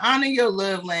didn't even honor your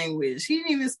love language. He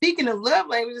didn't even, speaking of love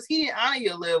languages, he didn't honor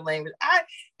your love language.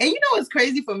 And you know what's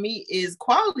crazy for me is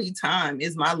quality time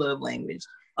is my love language.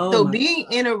 So being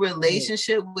in a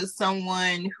relationship with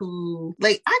someone who,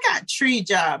 like, I got 3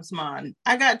 jobs, man.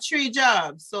 I got 3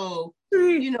 jobs. So,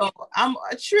 you know, I'm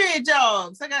 3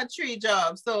 jobs. I got 3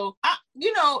 jobs. So,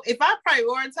 you know, if I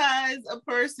prioritize a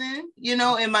person, you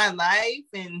know, in my life,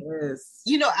 and,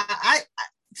 you know, I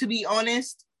to be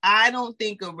honest, I don't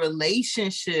think a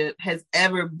relationship has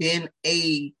ever been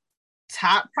a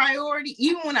top priority,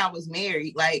 even when I was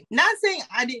married. Like, not saying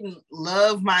I didn't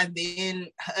love my then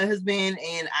husband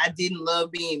and I didn't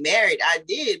love being married. I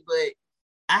did, but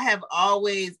I have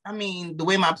always, I mean, the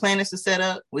way my planets are set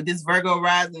up with this Virgo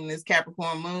rising, this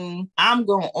Capricorn moon, I'm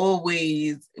going to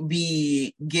always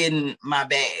be getting my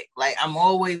bag. Like, I'm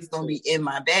always going to be in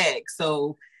my bag.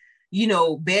 So, you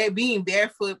know, being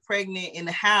barefoot pregnant in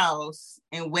the house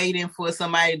and waiting for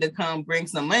somebody to come bring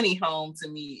some money home to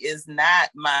me is not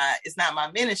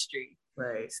my ministry.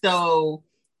 Right. So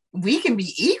we can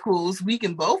be equals. We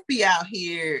can both be out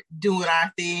here doing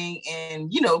our thing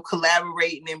and, you know,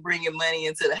 collaborating and bringing money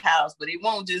into the house, but it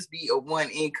won't just be a one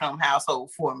income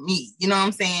household for me. You know what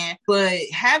I'm saying? But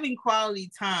having quality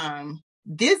time,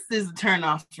 this is a turn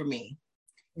off for me.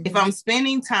 Mm-hmm. If I'm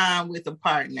spending time with a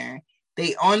partner,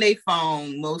 they on their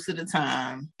phone most of the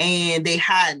time and they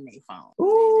hiding their phone.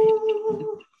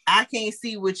 Ooh. I can't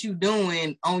see what you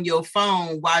doing on your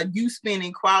phone while you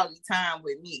spending quality time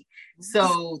with me.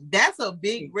 So that's a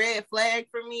big red flag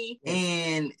for me.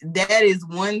 And that is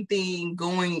one thing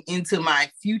going into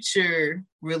my future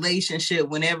relationship,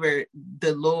 whenever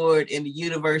the Lord and the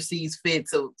universe sees fit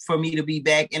for me to be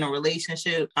back in a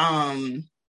relationship.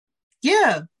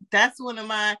 Yeah, that's going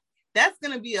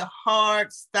to be a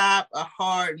hard stop, a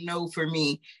hard no for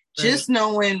me. Right. Just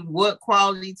knowing what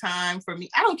quality time for me.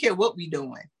 I don't care what we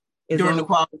doing during the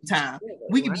quality time.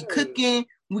 We could be cooking,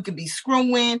 we could be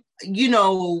screwing, you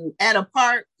know, at a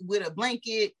park with a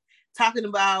blanket, talking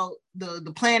about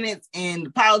the planets and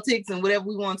the politics and whatever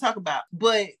we want to talk about.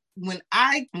 But when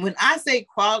I say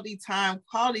quality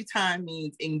time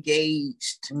means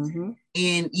engaged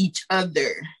in each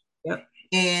other. Yep.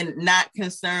 And not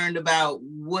concerned about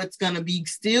what's going to be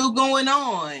still going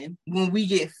on when we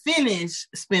get finished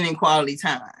spending quality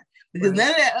time. Because none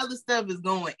of that other stuff is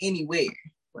going anywhere.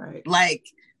 Right. Like,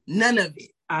 none of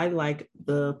it. I like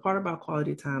the part about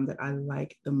quality time that I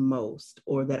like the most,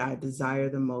 or that I desire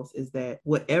the most, is that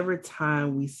whatever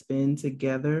time we spend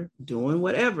together doing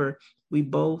whatever, we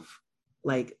both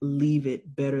like leave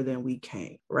it better than we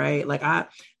came, right? Like,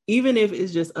 even if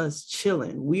it's just us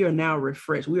chilling, we are now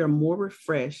refreshed. We are more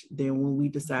refreshed than when we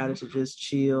decided to just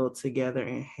chill together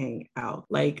and hang out.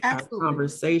 Like, absolutely. Our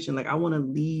conversation, like, I want to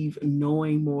leave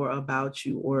knowing more about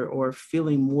you, or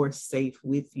feeling more safe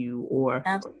with you, or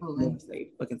absolutely more safe,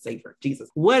 fucking safer, Jesus,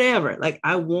 whatever. Like,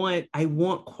 I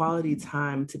want quality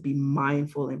time to be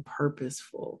mindful and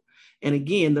purposeful. And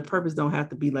again, the purpose don't have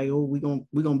to be like, oh,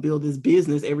 we're gonna build this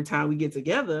business every time we get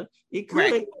together. It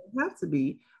could have to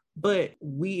be, but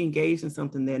we engage in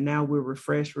something that now we're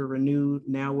refreshed, we're renewed.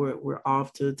 Now we're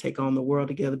off to take on the world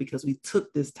together because we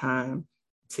took this time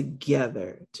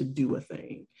together to do a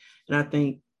thing. And I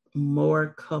think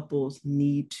more couples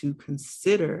need to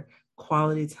consider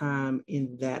quality time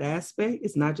in that aspect.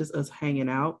 It's not just us hanging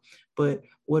out, but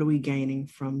what are we gaining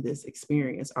from this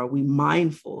experience? Are we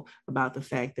mindful about the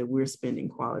fact that we're spending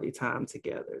quality time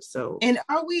together? So, and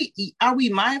are we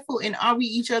mindful, and are we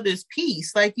each other's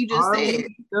peace? Like you just said,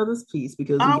 each other's peace,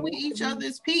 because are we each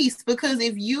other's peace? Because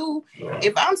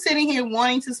if I'm sitting here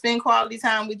wanting to spend quality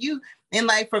time with you, and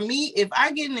like for me, if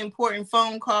I get an important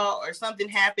phone call or something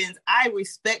happens, I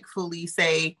respectfully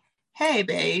say, hey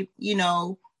babe, you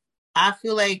know, I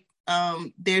feel like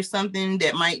there's something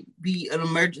that might be an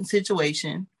emergent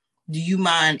situation. Do you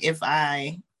mind if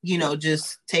I, you know,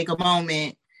 just take a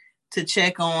moment to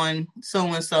check on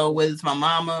so-and-so, whether it's my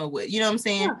mama or what, you know what I'm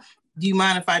saying? Yeah. Do you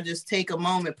mind if I just take a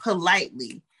moment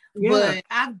politely? Yeah. But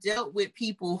I've dealt with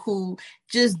people who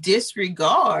just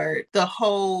disregard the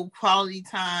whole quality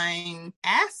time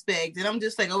aspect. And I'm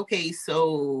just like, okay,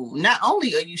 so not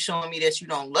only are you showing me that you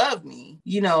don't love me,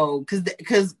 you know,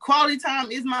 because quality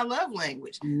time is my love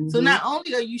language. Mm-hmm. So not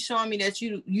only are you showing me that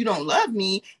you don't love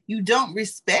me, you don't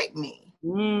respect me.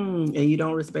 And you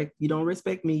don't respect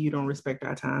me, you don't respect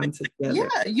our time together.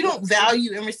 Yeah, you don't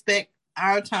value and respect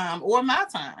our time or my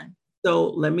time. So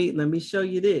let me show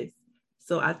you this.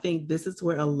 So I think this is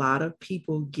where a lot of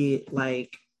people get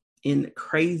like in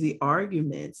crazy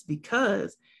arguments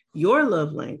because your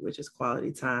love language is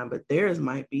quality time, but theirs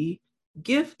might be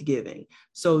gift giving.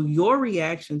 So your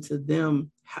reaction to them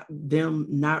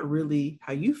not really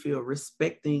how you feel,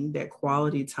 respecting that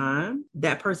quality time,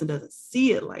 that person doesn't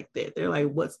see it like that. They're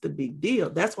like, what's the big deal?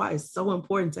 That's why it's so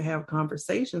important to have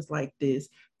conversations like this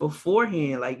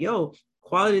beforehand. Like, yo,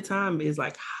 quality time is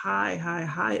like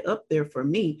high up there for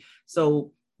me.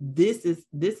 So this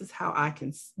is how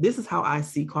I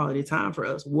see quality time for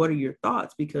us. What are your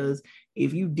thoughts? Because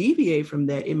if you deviate from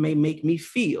that, it may make me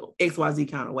feel XYZ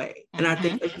kind of way. And I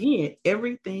think, again,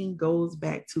 everything goes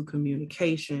back to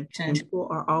communication. And people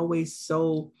are always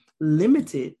so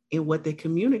limited in what they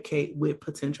communicate with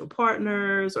potential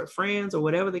partners or friends or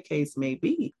whatever the case may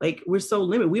be. Like, we're so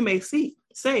limited. We may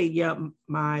say, yeah,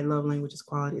 my love language is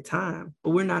quality time,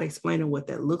 but we're not explaining what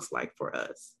that looks like for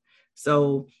us.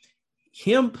 So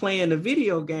him playing the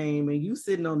video game and you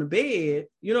sitting on the bed,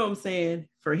 you know what I'm saying?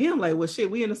 For him, like, well,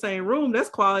 shit, we in the same room. That's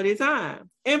quality time.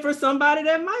 And for somebody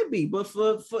that might be, but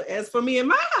for me in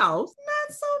my house,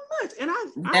 not so much. And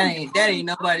that ain't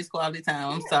nobody's quality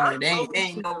time. I'm sorry, they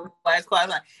ain't nobody's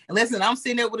quality time. And listen, I'm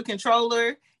sitting there with a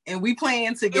controller and we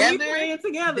playing together.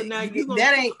 Now you gonna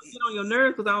get on your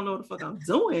nerves because I don't know what the fuck I'm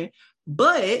doing.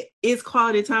 But it's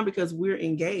quality time because we're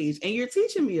engaged and you're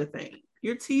teaching me a thing.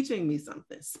 You're teaching me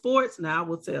something. Sports, now I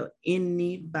will tell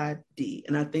anybody,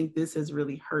 and I think this has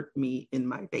really hurt me in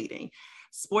my dating.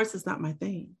 Sports is not my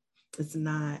thing. It's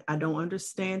not. I don't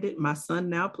understand it. My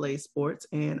son now plays sports,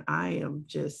 and I am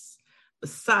just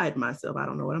beside myself. I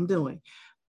don't know what I'm doing.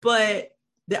 But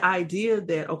the idea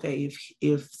that, okay,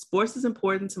 if sports is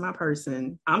important to my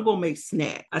person, I'm going to make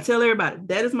snack. I tell everybody,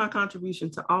 that is my contribution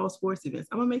to all sports events.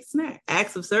 I'm going to make snack.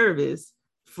 Acts of service.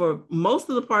 For most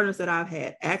of the partners that I've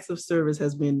had, acts of service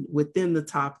has been within the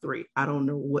top 3. I don't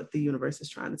know what the universe is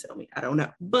trying to tell me. I don't know.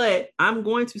 But I'm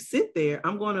going to sit there.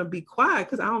 I'm going to be quiet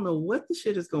because I don't know what the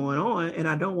shit is going on. And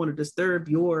I don't want to disturb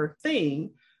your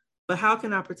thing. But how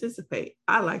can I participate?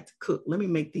 I like to cook. Let me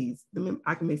make these.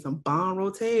 I can make some bon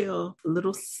rotel,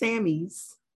 little Sammys.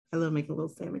 I love making little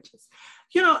sandwiches.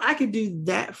 You know, I could do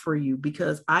that for you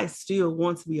because I still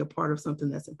want to be a part of something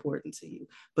that's important to you.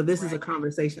 But this is a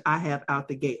conversation I have out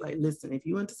the gate. Like, listen, if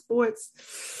you into sports,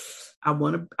 I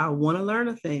want to learn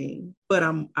a thing, but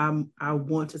I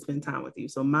want to spend time with you.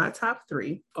 So my top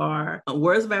 3 are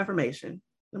words of affirmation.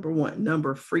 Number 1,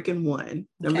 number freaking 1.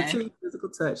 Number 2, physical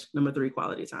touch. Number 3,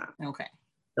 quality time. Okay.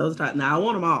 Those are top. Now I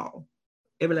want them all.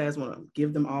 Every last one of them.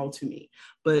 Give them all to me.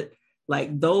 But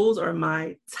like, those are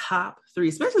my top 3,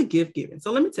 especially gift giving.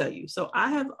 So let me tell you. So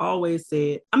I have always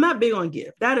said, I'm not big on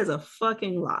gift. That is a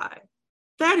fucking lie.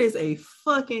 That is a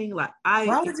fucking lie.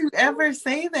 Why would you ever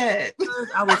say that?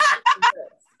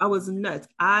 I was nuts.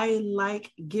 I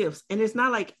like gifts. And it's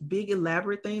not like big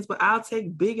elaborate things, but I'll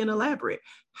take big and elaborate.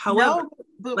 However,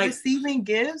 but like, receiving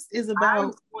gifts is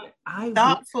about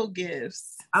thoughtful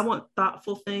gifts. I want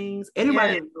thoughtful things.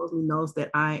 Anybody that knows me knows that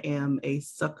I am a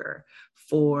sucker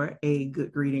for a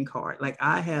good greeting card. Like,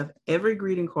 I have every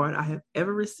greeting card I have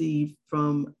ever received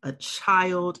from a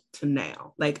child to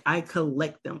now. Like, I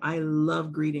collect them. I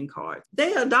love greeting cards.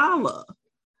 They $1.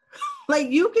 Like,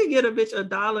 you can get a bitch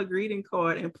 $1 greeting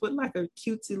card and put like a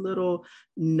cutesy little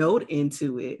note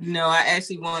into it. No, I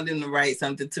actually wanted them to write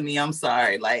something to me. I'm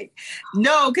sorry. Like,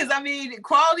 no, because I mean,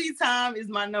 quality time is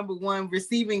my number 1.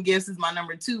 Receiving gifts is my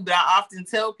number 2. But I often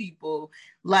tell people,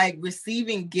 like,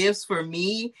 receiving gifts for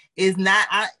me is not,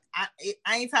 I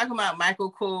ain't talking about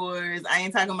Michael Kors. I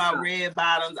ain't talking about red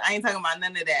bottoms. I ain't talking about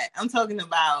none of that. I'm talking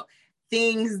about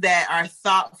things that are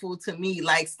thoughtful to me,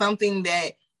 like something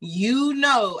that you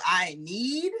know I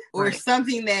need, or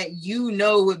something that you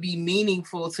know would be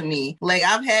meaningful to me. Like,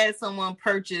 I've had someone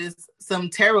purchase some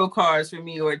tarot cards for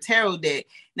me or a tarot deck.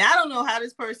 Now, I don't know how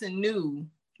this person knew,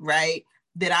 right,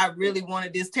 that I really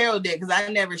wanted this tarot deck, because I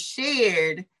never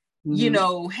shared, you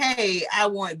know, hey, I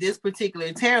want this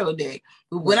particular tarot deck.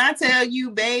 But when I tell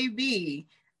you, baby,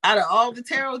 out of all the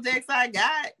tarot decks I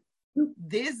got,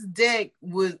 this deck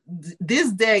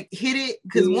hit it,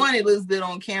 because one, it looks good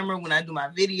on camera when I do my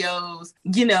videos.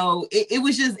 You know,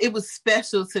 it was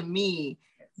special to me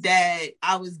that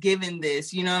I was given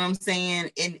this, you know what I'm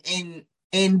saying?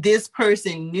 And this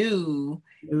person knew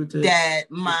that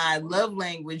my love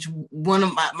language, one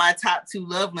of my top 2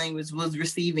 love languages, was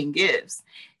receiving gifts.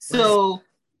 So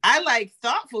I like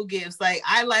thoughtful gifts. Like,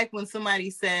 I like when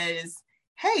somebody says,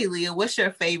 hey, Leah, what's your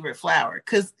favorite flower?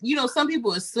 Because, you know, some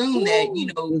people assume that, you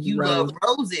know, you love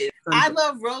roses. I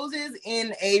love roses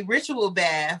in a ritual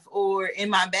bath, or in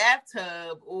my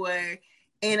bathtub, or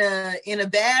in a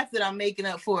bath that I'm making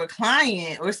up for a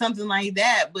client or something like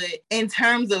that. But in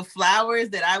terms of flowers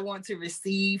that I want to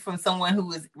receive from someone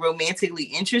who is romantically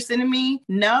interested in me,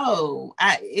 no,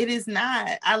 it is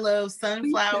not. I love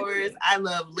sunflowers. I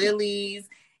love lilies.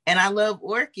 And I love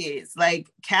orchids, like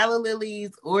calla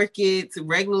lilies, orchids,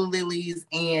 regular lilies,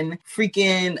 and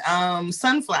freaking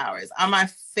sunflowers are my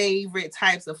favorite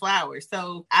types of flowers.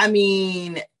 So, I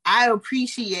mean, I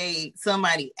appreciate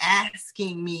somebody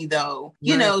asking me, though,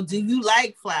 you know, do you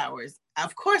like flowers?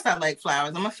 Of course I like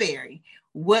flowers. I'm a fairy.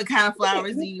 What kind of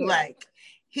flowers do you like?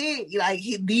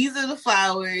 These are the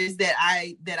flowers that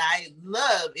I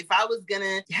love. If I was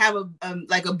gonna have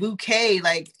a bouquet,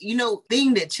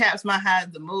 thing that chaps my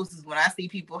hide the most is when I see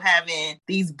people having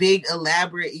these big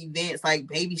elaborate events like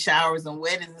baby showers and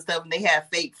weddings and stuff, and they have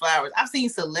fake flowers. I've seen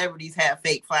celebrities have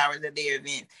fake flowers at their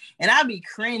events, and I'd be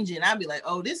cringing. I'd be like,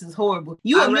 "Oh, this is horrible."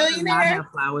 You a millionaire? Not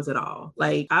have flowers at all.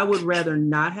 Like, I would rather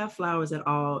not have flowers at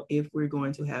all if we're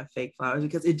going to have fake flowers,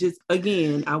 because it just,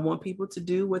 again, I want people to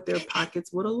do what their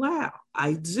pockets would allow.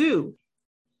 I do.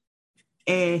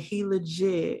 And he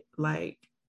legit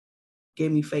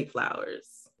gave me fake flowers.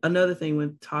 Another thing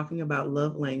when talking about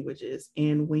love languages,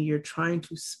 and when you're trying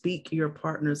to speak your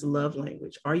partner's love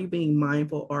language, are you being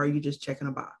mindful, or are you just checking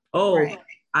a box? Right.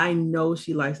 I know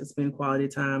she likes to spend quality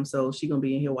time, so she's going to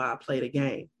be in here while I play the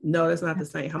game. No, that's not the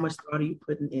same. How much thought are you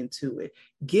putting into it?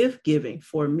 Gift giving,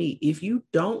 for me, if you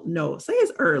don't know, say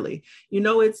it's early,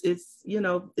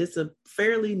 it's a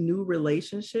fairly new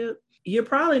relationship. You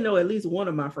probably know at least one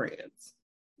of my friends,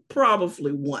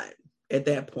 probably one at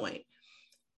that point.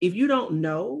 If you don't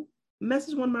know,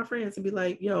 message one of my friends and be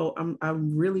like, yo,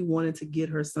 I'm really wanting to get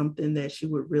her something that she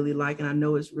would really like, and I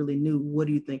know it's really new. What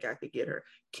do you think I could get her?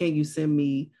 Can you send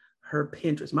me her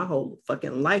Pinterest? My whole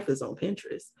fucking life is on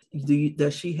Pinterest.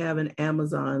 Does she have an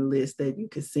Amazon list that you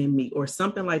could send me, or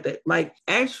something like that? Like,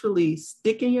 actually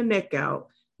sticking your neck out,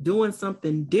 doing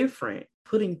something different,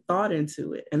 putting thought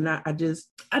into it. And I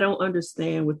don't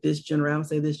understand with this generation. I don't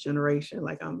say this generation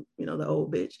like I'm, the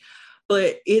old bitch.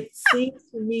 But it seems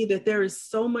to me that there is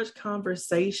so much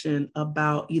conversation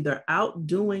about either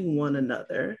outdoing one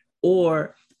another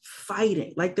or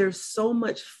fighting. Like, there's so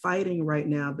much fighting right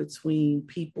now between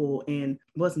people and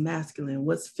what's masculine,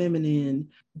 what's feminine.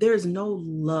 There's no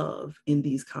love in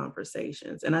these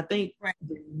conversations. And I think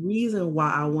the reason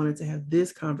why I wanted to have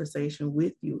this conversation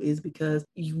with you is because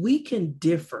we can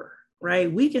differ, right?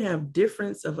 We can have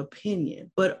difference of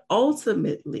opinion, but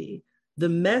ultimately, the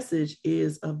message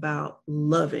is about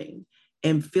loving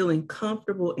and feeling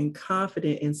comfortable and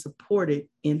confident and supported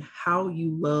in how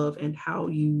you love and how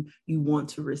you want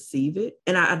to receive it.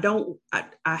 And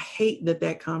I hate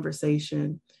that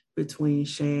conversation between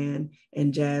Shan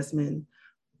and Jasmine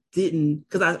didn't,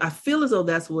 because I feel as though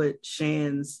that's what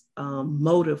Shan's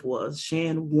motive was.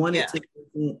 Shan wanted to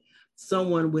present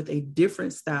someone with a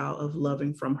different style of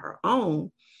loving from her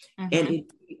own. Mm-hmm. And it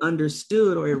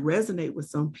understood, or it resonated with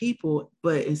some people,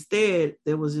 but instead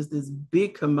there was just this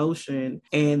big commotion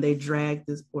and they dragged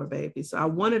this poor baby. So I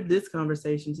wanted this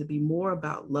conversation to be more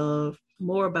about love,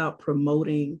 more about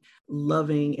promoting,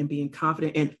 loving, and being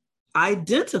confident and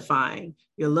identifying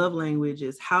your love language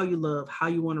is how you love, how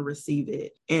you want to receive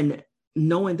it, and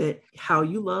knowing that how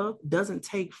you love doesn't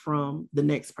take from the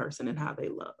next person and how they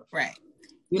love. Right.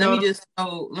 Let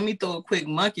me throw a quick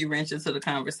monkey wrench into the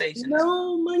conversation.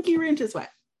 No monkey wrenches, what?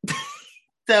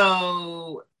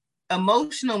 So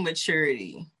emotional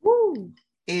maturity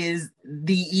is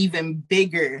the even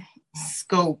bigger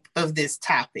scope of this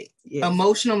topic. Yes.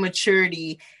 Emotional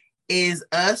maturity is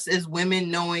us as women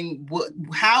knowing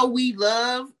how we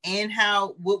love and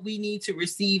what we need to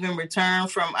receive in return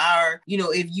from our,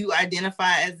 if you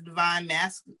identify as a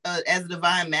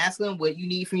divine masculine, what you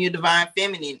need from your divine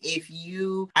feminine. If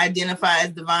you identify as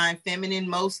divine feminine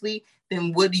mostly,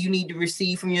 then what do you need to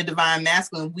receive from your divine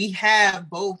masculine? We have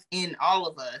both in all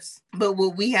of us. But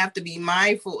what we have to be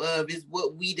mindful of is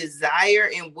what we desire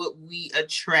and what we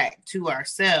attract to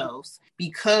ourselves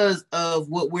because of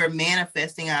what we're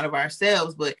manifesting out of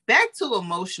ourselves. But back to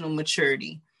emotional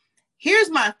maturity. Here's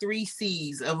my 3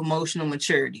 C's of emotional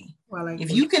maturity. If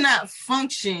you cannot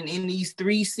function in these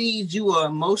 3 C's, you are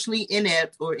emotionally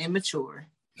inept or immature.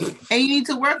 And you need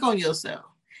to work on yourself.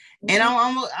 And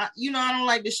I don't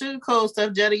like the sugarcoat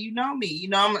stuff, Jetta. You know me.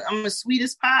 I'm the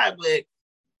sweetest pie, but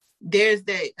there's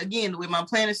that, again, the way my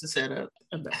planets are set up.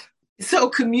 So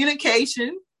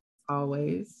communication.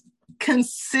 Always.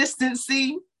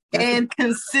 Consistency and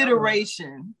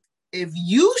consideration. If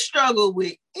you struggle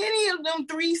with any of them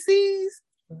 3 C's,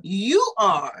 you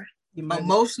are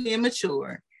emotionally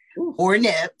immature or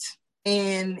inept.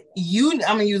 And I'm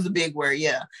going to use a big word,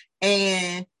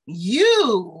 and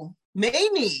you may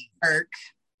need work.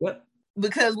 Yep.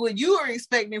 Because what you are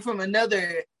expecting from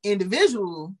another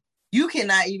individual, you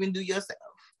cannot even do yourself.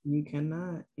 You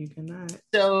cannot.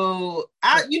 So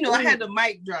I had to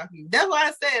mic drop you. That's why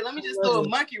I said, let me just throw a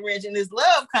monkey wrench in this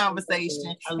love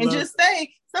conversation and just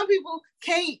say some people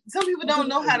don't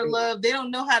know how to love. They don't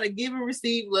know how to give and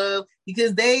receive love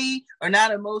because they are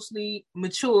not emotionally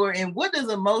mature. And what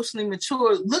does emotionally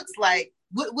mature looks like?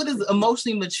 What does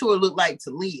emotionally mature look like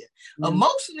to Leah? Mm.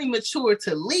 Emotionally mature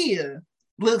to Leah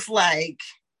looks like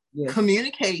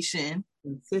communication,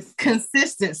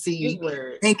 consistency,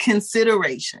 and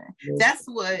consideration. Yes. That's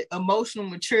what emotional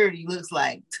maturity looks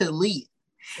like to Leah.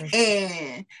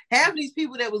 And half these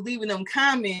people that was leaving them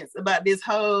comments about this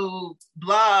whole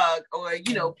blog or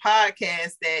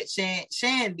podcast that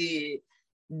Shan did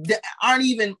aren't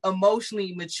even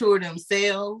emotionally mature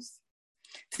themselves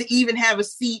to even have a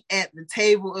seat at the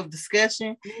table of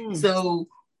discussion. So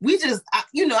we just, I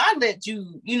let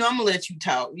you, I'm gonna let you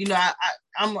talk. When I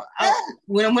say I'm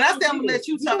gonna let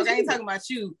you talk, I ain't talking about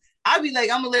you. I'll be like,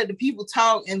 I'm gonna let the people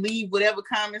talk and leave whatever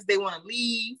comments they want to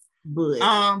leave.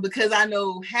 But because I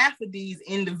know half of these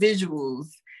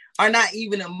individuals are not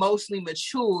even emotionally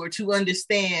mature to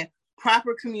understand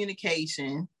proper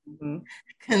communication,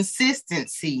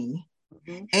 consistency,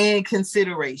 and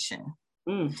consideration.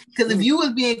 Because if you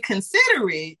was being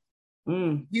considerate,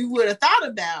 you would have thought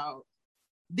about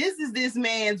this is this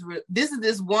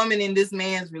woman in this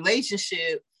man's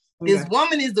relationship. This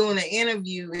woman is doing an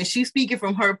interview and she's speaking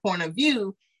from her point of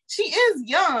view. She is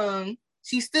young.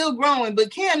 She's still growing,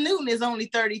 but Cam Newton is only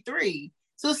 33.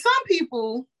 So some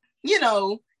people, half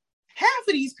of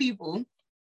these people,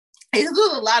 it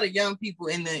was a lot of young people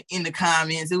in the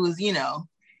comments. It was,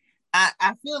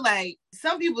 I feel like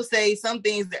some people say some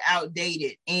things are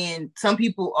outdated and some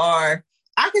people are,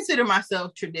 I consider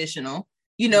myself traditional.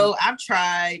 I've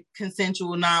tried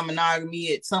consensual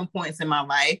non-monogamy at some points in my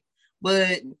life,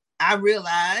 but I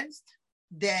realized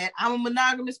that I'm a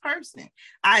monogamous person.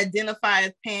 I identify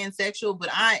as pansexual, but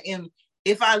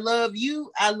if I love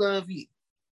you, I love you.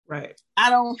 Right. I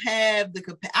don't have the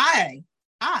capacity.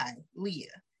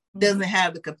 Leah, doesn't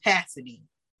have the capacity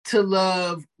to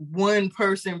love one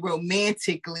person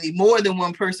romantically, more than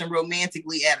one person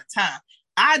romantically at a time.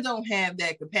 I don't have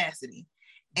that capacity.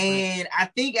 And I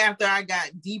think after I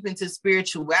got deep into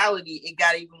spirituality, it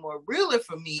got even more realer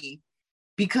for me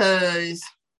because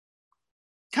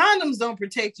condoms don't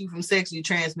protect you from sexually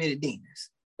transmitted demons.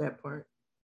 That part.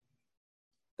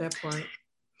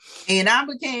 And I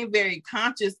became very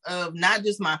conscious of not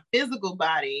just my physical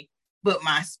body, but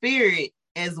my spirit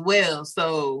as well.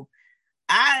 So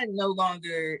I no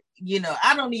longer,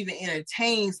 I don't even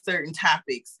entertain certain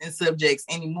topics and subjects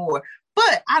anymore.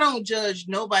 But I don't judge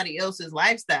nobody else's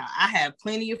lifestyle. I have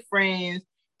plenty of friends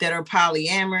that are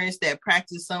polyamorous, that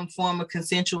practice some form of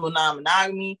consensual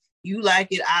non-monogamy. You like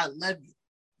it, I love you.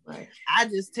 Right. I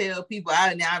just tell people,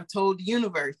 I've told the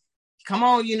universe, come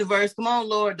on, universe, come on,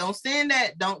 Lord, don't send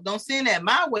that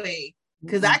my way,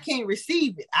 because I can't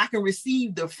receive it. I can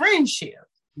receive the friendship.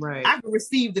 Right. I can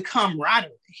receive the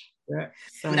camaraderie. Right.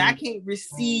 But I can't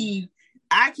receive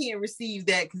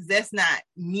that because that's not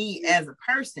me as a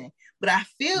person. But I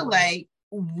feel like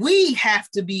we have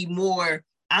to be more,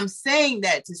 I'm saying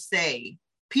that to say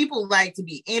people like to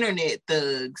be internet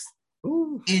thugs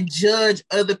and judge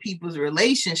other people's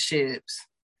relationships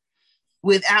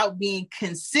without being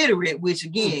considerate, which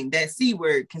again, that C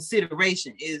word,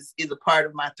 consideration, is a part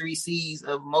of my 3 C's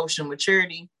of emotional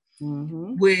maturity,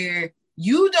 where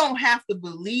you don't have to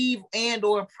believe and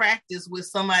or practice what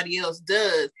somebody else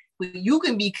does, but you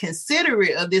can be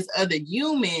considerate of this other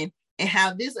human and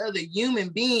how this other human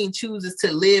being chooses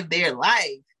to live their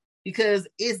life, because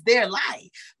it's their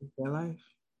life. It's their life.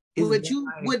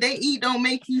 What they eat don't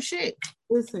make you shit.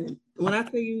 Listen, when I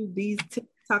tell you these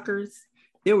TikTokers,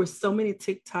 there were so many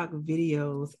TikTok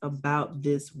videos about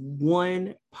this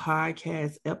one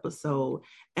podcast episode.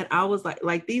 And I was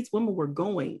like these women were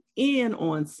going in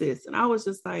on sis. And I was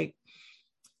just like,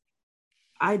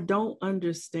 I don't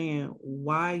understand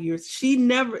why she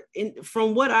never,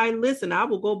 from what I listened, I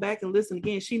will go back and listen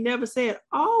again. She never said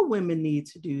all women need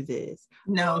to do this.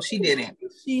 No, she didn't.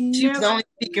 She was only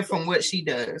speaking from what she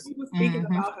does. She was speaking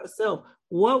about herself.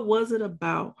 What was it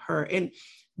about her? And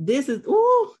this is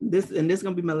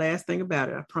gonna be my last thing about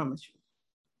it, I promise you.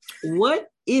 What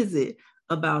is it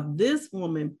about this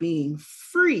woman being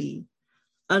free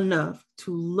enough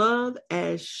to love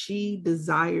as she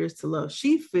desires to love?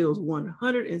 She feels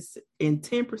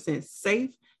 110%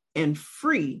 safe and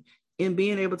free in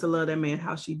being able to love that man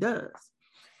how she does.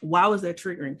 Why was that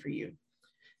triggering for you?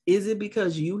 Is it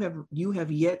because you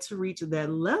have yet to reach that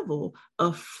level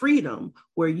of freedom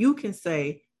where you can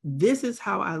say, this is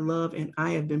how I love, and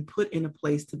I have been put in a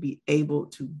place to be able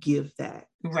to give that.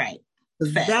 Right.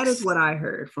 That is what I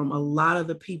heard from a lot of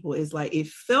the people. Is like, it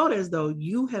felt as though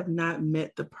you have not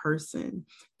met the person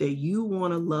that you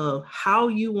want to love, how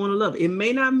you want to love. It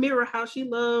may not mirror how she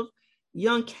loved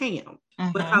young Cam,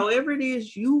 but however it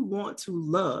is you want to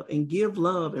love and give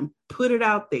love and put it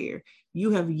out there,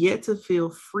 you have yet to feel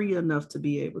free enough to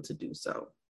be able to do so.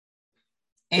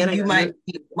 And you might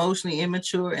be emotionally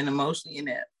immature and emotionally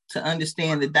inept to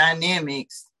understand the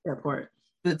dynamics that part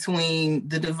between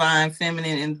the divine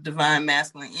feminine and the divine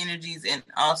masculine energies, and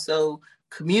also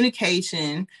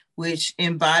communication, which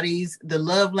embodies the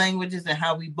love languages and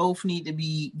how we both need to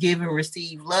be give and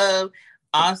receive love.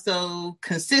 Also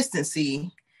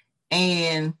consistency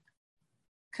and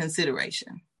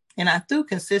consideration. And I threw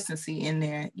consistency in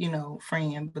there,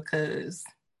 Fran, because,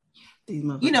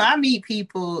 I meet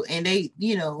people and they,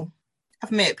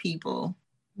 I've met people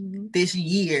this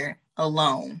year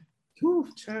alone. Ooh,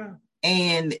 child.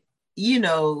 And,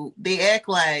 they act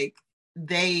like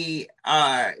they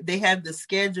have the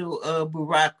schedule of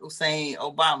Barack Hussein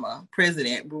Obama,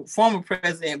 former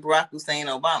president Barack Hussein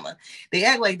Obama. They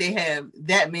act like they have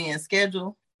that man's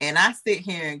schedule. And I sit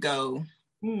here and go,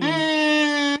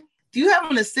 do you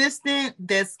have an assistant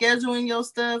that's scheduling your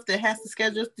stuff, that has to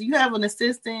schedule? Do you have an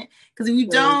assistant? Because if you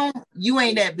don't, you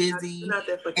ain't that busy.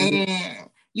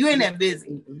 You ain't that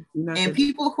busy. And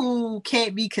people who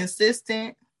can't be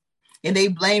consistent and they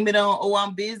blame it on,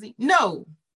 I'm busy. No.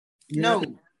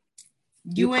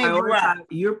 You ain't right.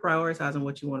 You're prioritizing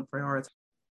what you want to prioritize.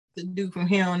 To do from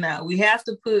here on out. We have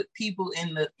to put people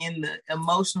in the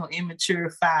emotional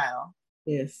immature file.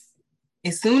 Yes.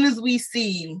 As soon as we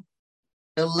see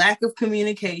a lack of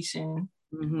communication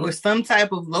or some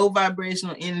type of low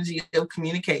vibrational energy of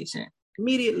communication,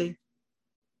 immediately,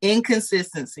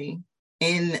 inconsistency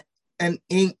and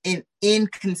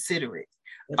inconsiderate,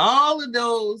 all of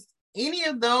those, any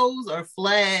of those are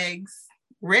flags,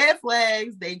 red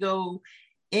flags. They go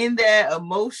in that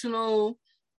emotional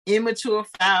immature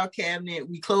file cabinet.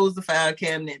 We close the file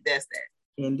cabinet. That's that.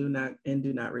 And do not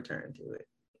return to it.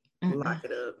 Lock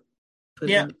it up. So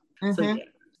yeah,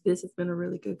 this has been a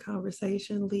really good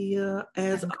conversation, Leah.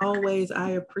 As always, I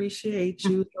appreciate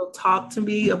you. So talk to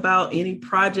me about any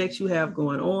projects you have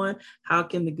going on. How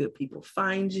can the good people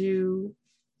find you?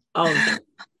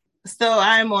 So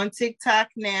I'm on TikTok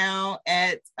now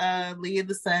at Leah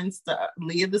the Sunstar.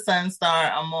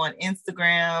 I'm on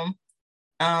Instagram,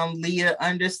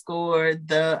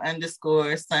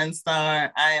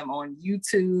 Leah_the_Sunstar. I am on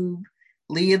YouTube,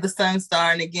 Leah the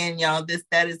Sunstar. And again, y'all,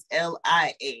 that is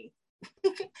LIA.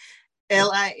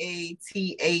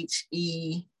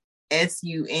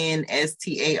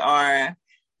 LIATHESUNSTAR.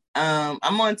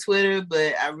 I'm on Twitter,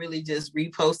 but I really just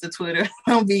repost the Twitter.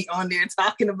 I don't be on there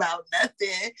talking about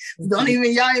nothing. Y'all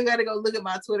even gotta go look at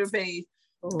my Twitter page.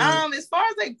 As far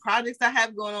as like projects I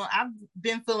have going on, I've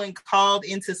been feeling called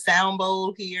into sound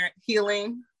bowl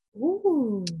healing.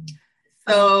 Ooh.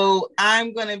 So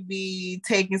I'm gonna be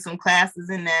taking some classes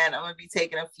in that. I'm gonna be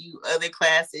taking a few other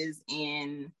classes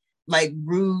in like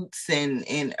roots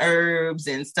and herbs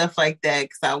and stuff like that,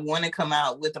 because I want to come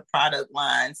out with a product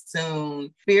line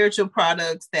soon, spiritual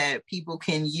products that people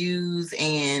can use.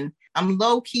 And I'm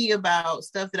low key about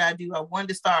stuff that I do. I wanted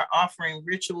to start offering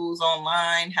rituals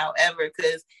online. However,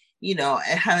 because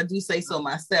I do say so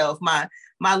myself, my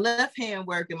left hand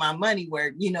work and my money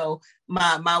work,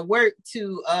 my work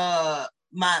to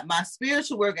my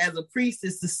spiritual work as a priest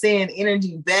is to send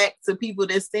energy back to people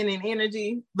that's sending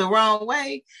energy the wrong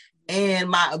way. And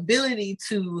my ability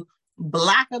to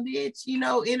block a bitch,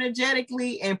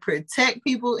 energetically, and protect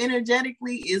people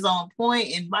energetically is on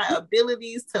point. And my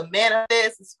abilities to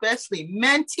manifest, especially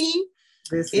mentee,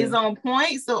 is on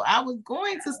point. So I was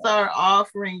going to start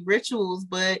offering rituals,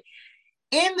 but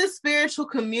in the spiritual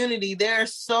community, there are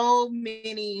so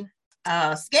many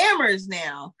scammers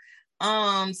now.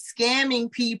 Scamming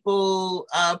people,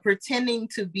 pretending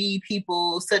to be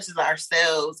people such as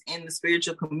ourselves in the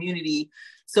spiritual community.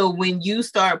 So when you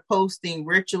start posting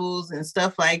rituals and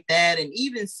stuff like that, and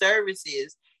even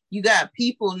services, you got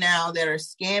people now that are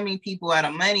scamming people out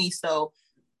of money. So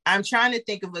I'm trying to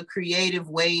think of a creative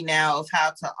way now of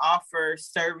how to offer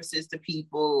services to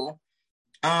people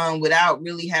without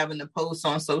really having to post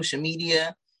on social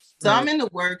media. So I'm in the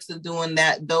works of doing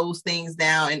those things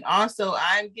now. And also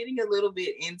I'm getting a little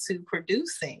bit into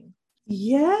producing.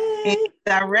 Yay. And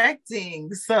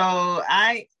directing. So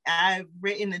I've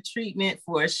written a treatment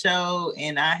for a show,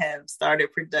 and I have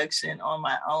started production on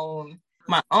my own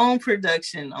my own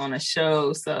production on a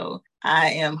show. So I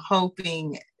am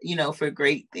hoping, for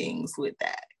great things with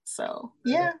that. So,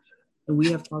 yeah. And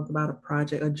we have talked about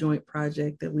a joint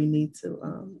project that we need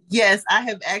to. Yes, I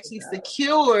have actually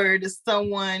secured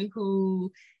someone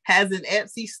who has an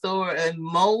Etsy store and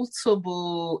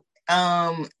multiple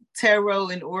tarot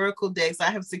and oracle decks.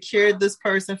 I have secured this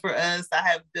person for us. I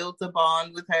have built a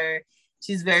bond with her.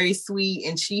 She's very sweet,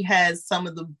 and she has some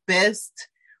of the best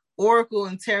oracle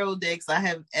and tarot decks I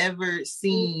have ever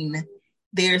seen.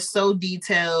 They're so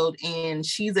detailed, and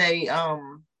she's in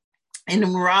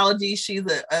numerology, she's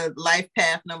a life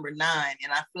path number 9,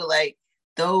 and I feel like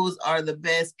those are the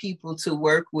best people to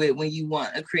work with when you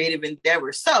want a creative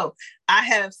endeavor. So I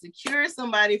have secured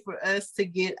somebody for us to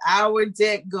get our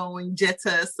deck going,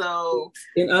 Jetta. So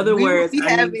in other words,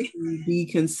 I need to be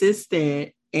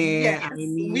consistent. And yes,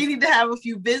 we need to have a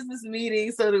few business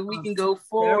meetings so that we can go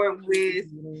forward with.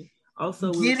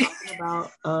 Also, we were talking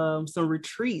about some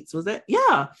retreats. Was that?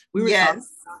 Yeah, we were talking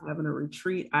about having a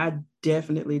retreat. I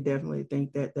definitely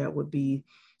think that would be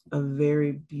a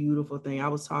very beautiful thing. I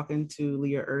was talking to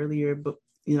Leah earlier, but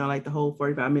like the whole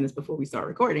 45 minutes before we start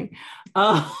recording,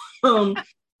 about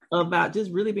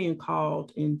just really being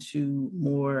called into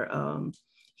more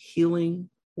healing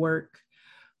work.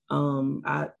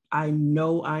 I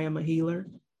know I am a healer.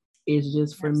 It's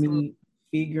just for me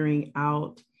figuring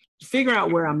out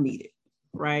where I'm needed,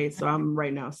 right? So I'm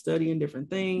right now studying different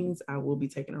things. I will be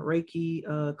taking a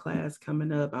Reiki class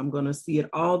coming up. I'm going to see it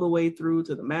all the way through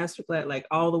to the master class, like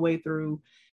all the way through.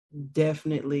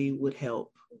 Definitely would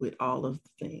help with all of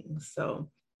the things. So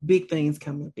big things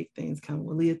coming.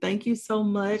 Well, Leah, thank you so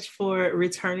much for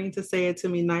returning to Say It To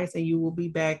Me Nice, and you will be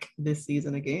back this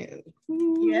season again.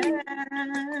 Yeah.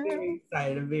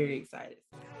 I'm very excited.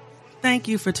 Thank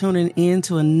you for tuning in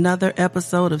to another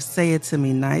episode of Say It To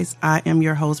Me Nice. I am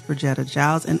your host, Bridgetta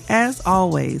Giles, and as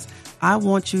always, I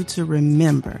want you to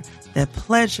remember that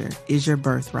pleasure is your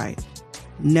birthright.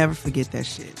 Never forget that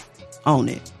shit. Own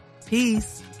it.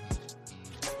 Peace.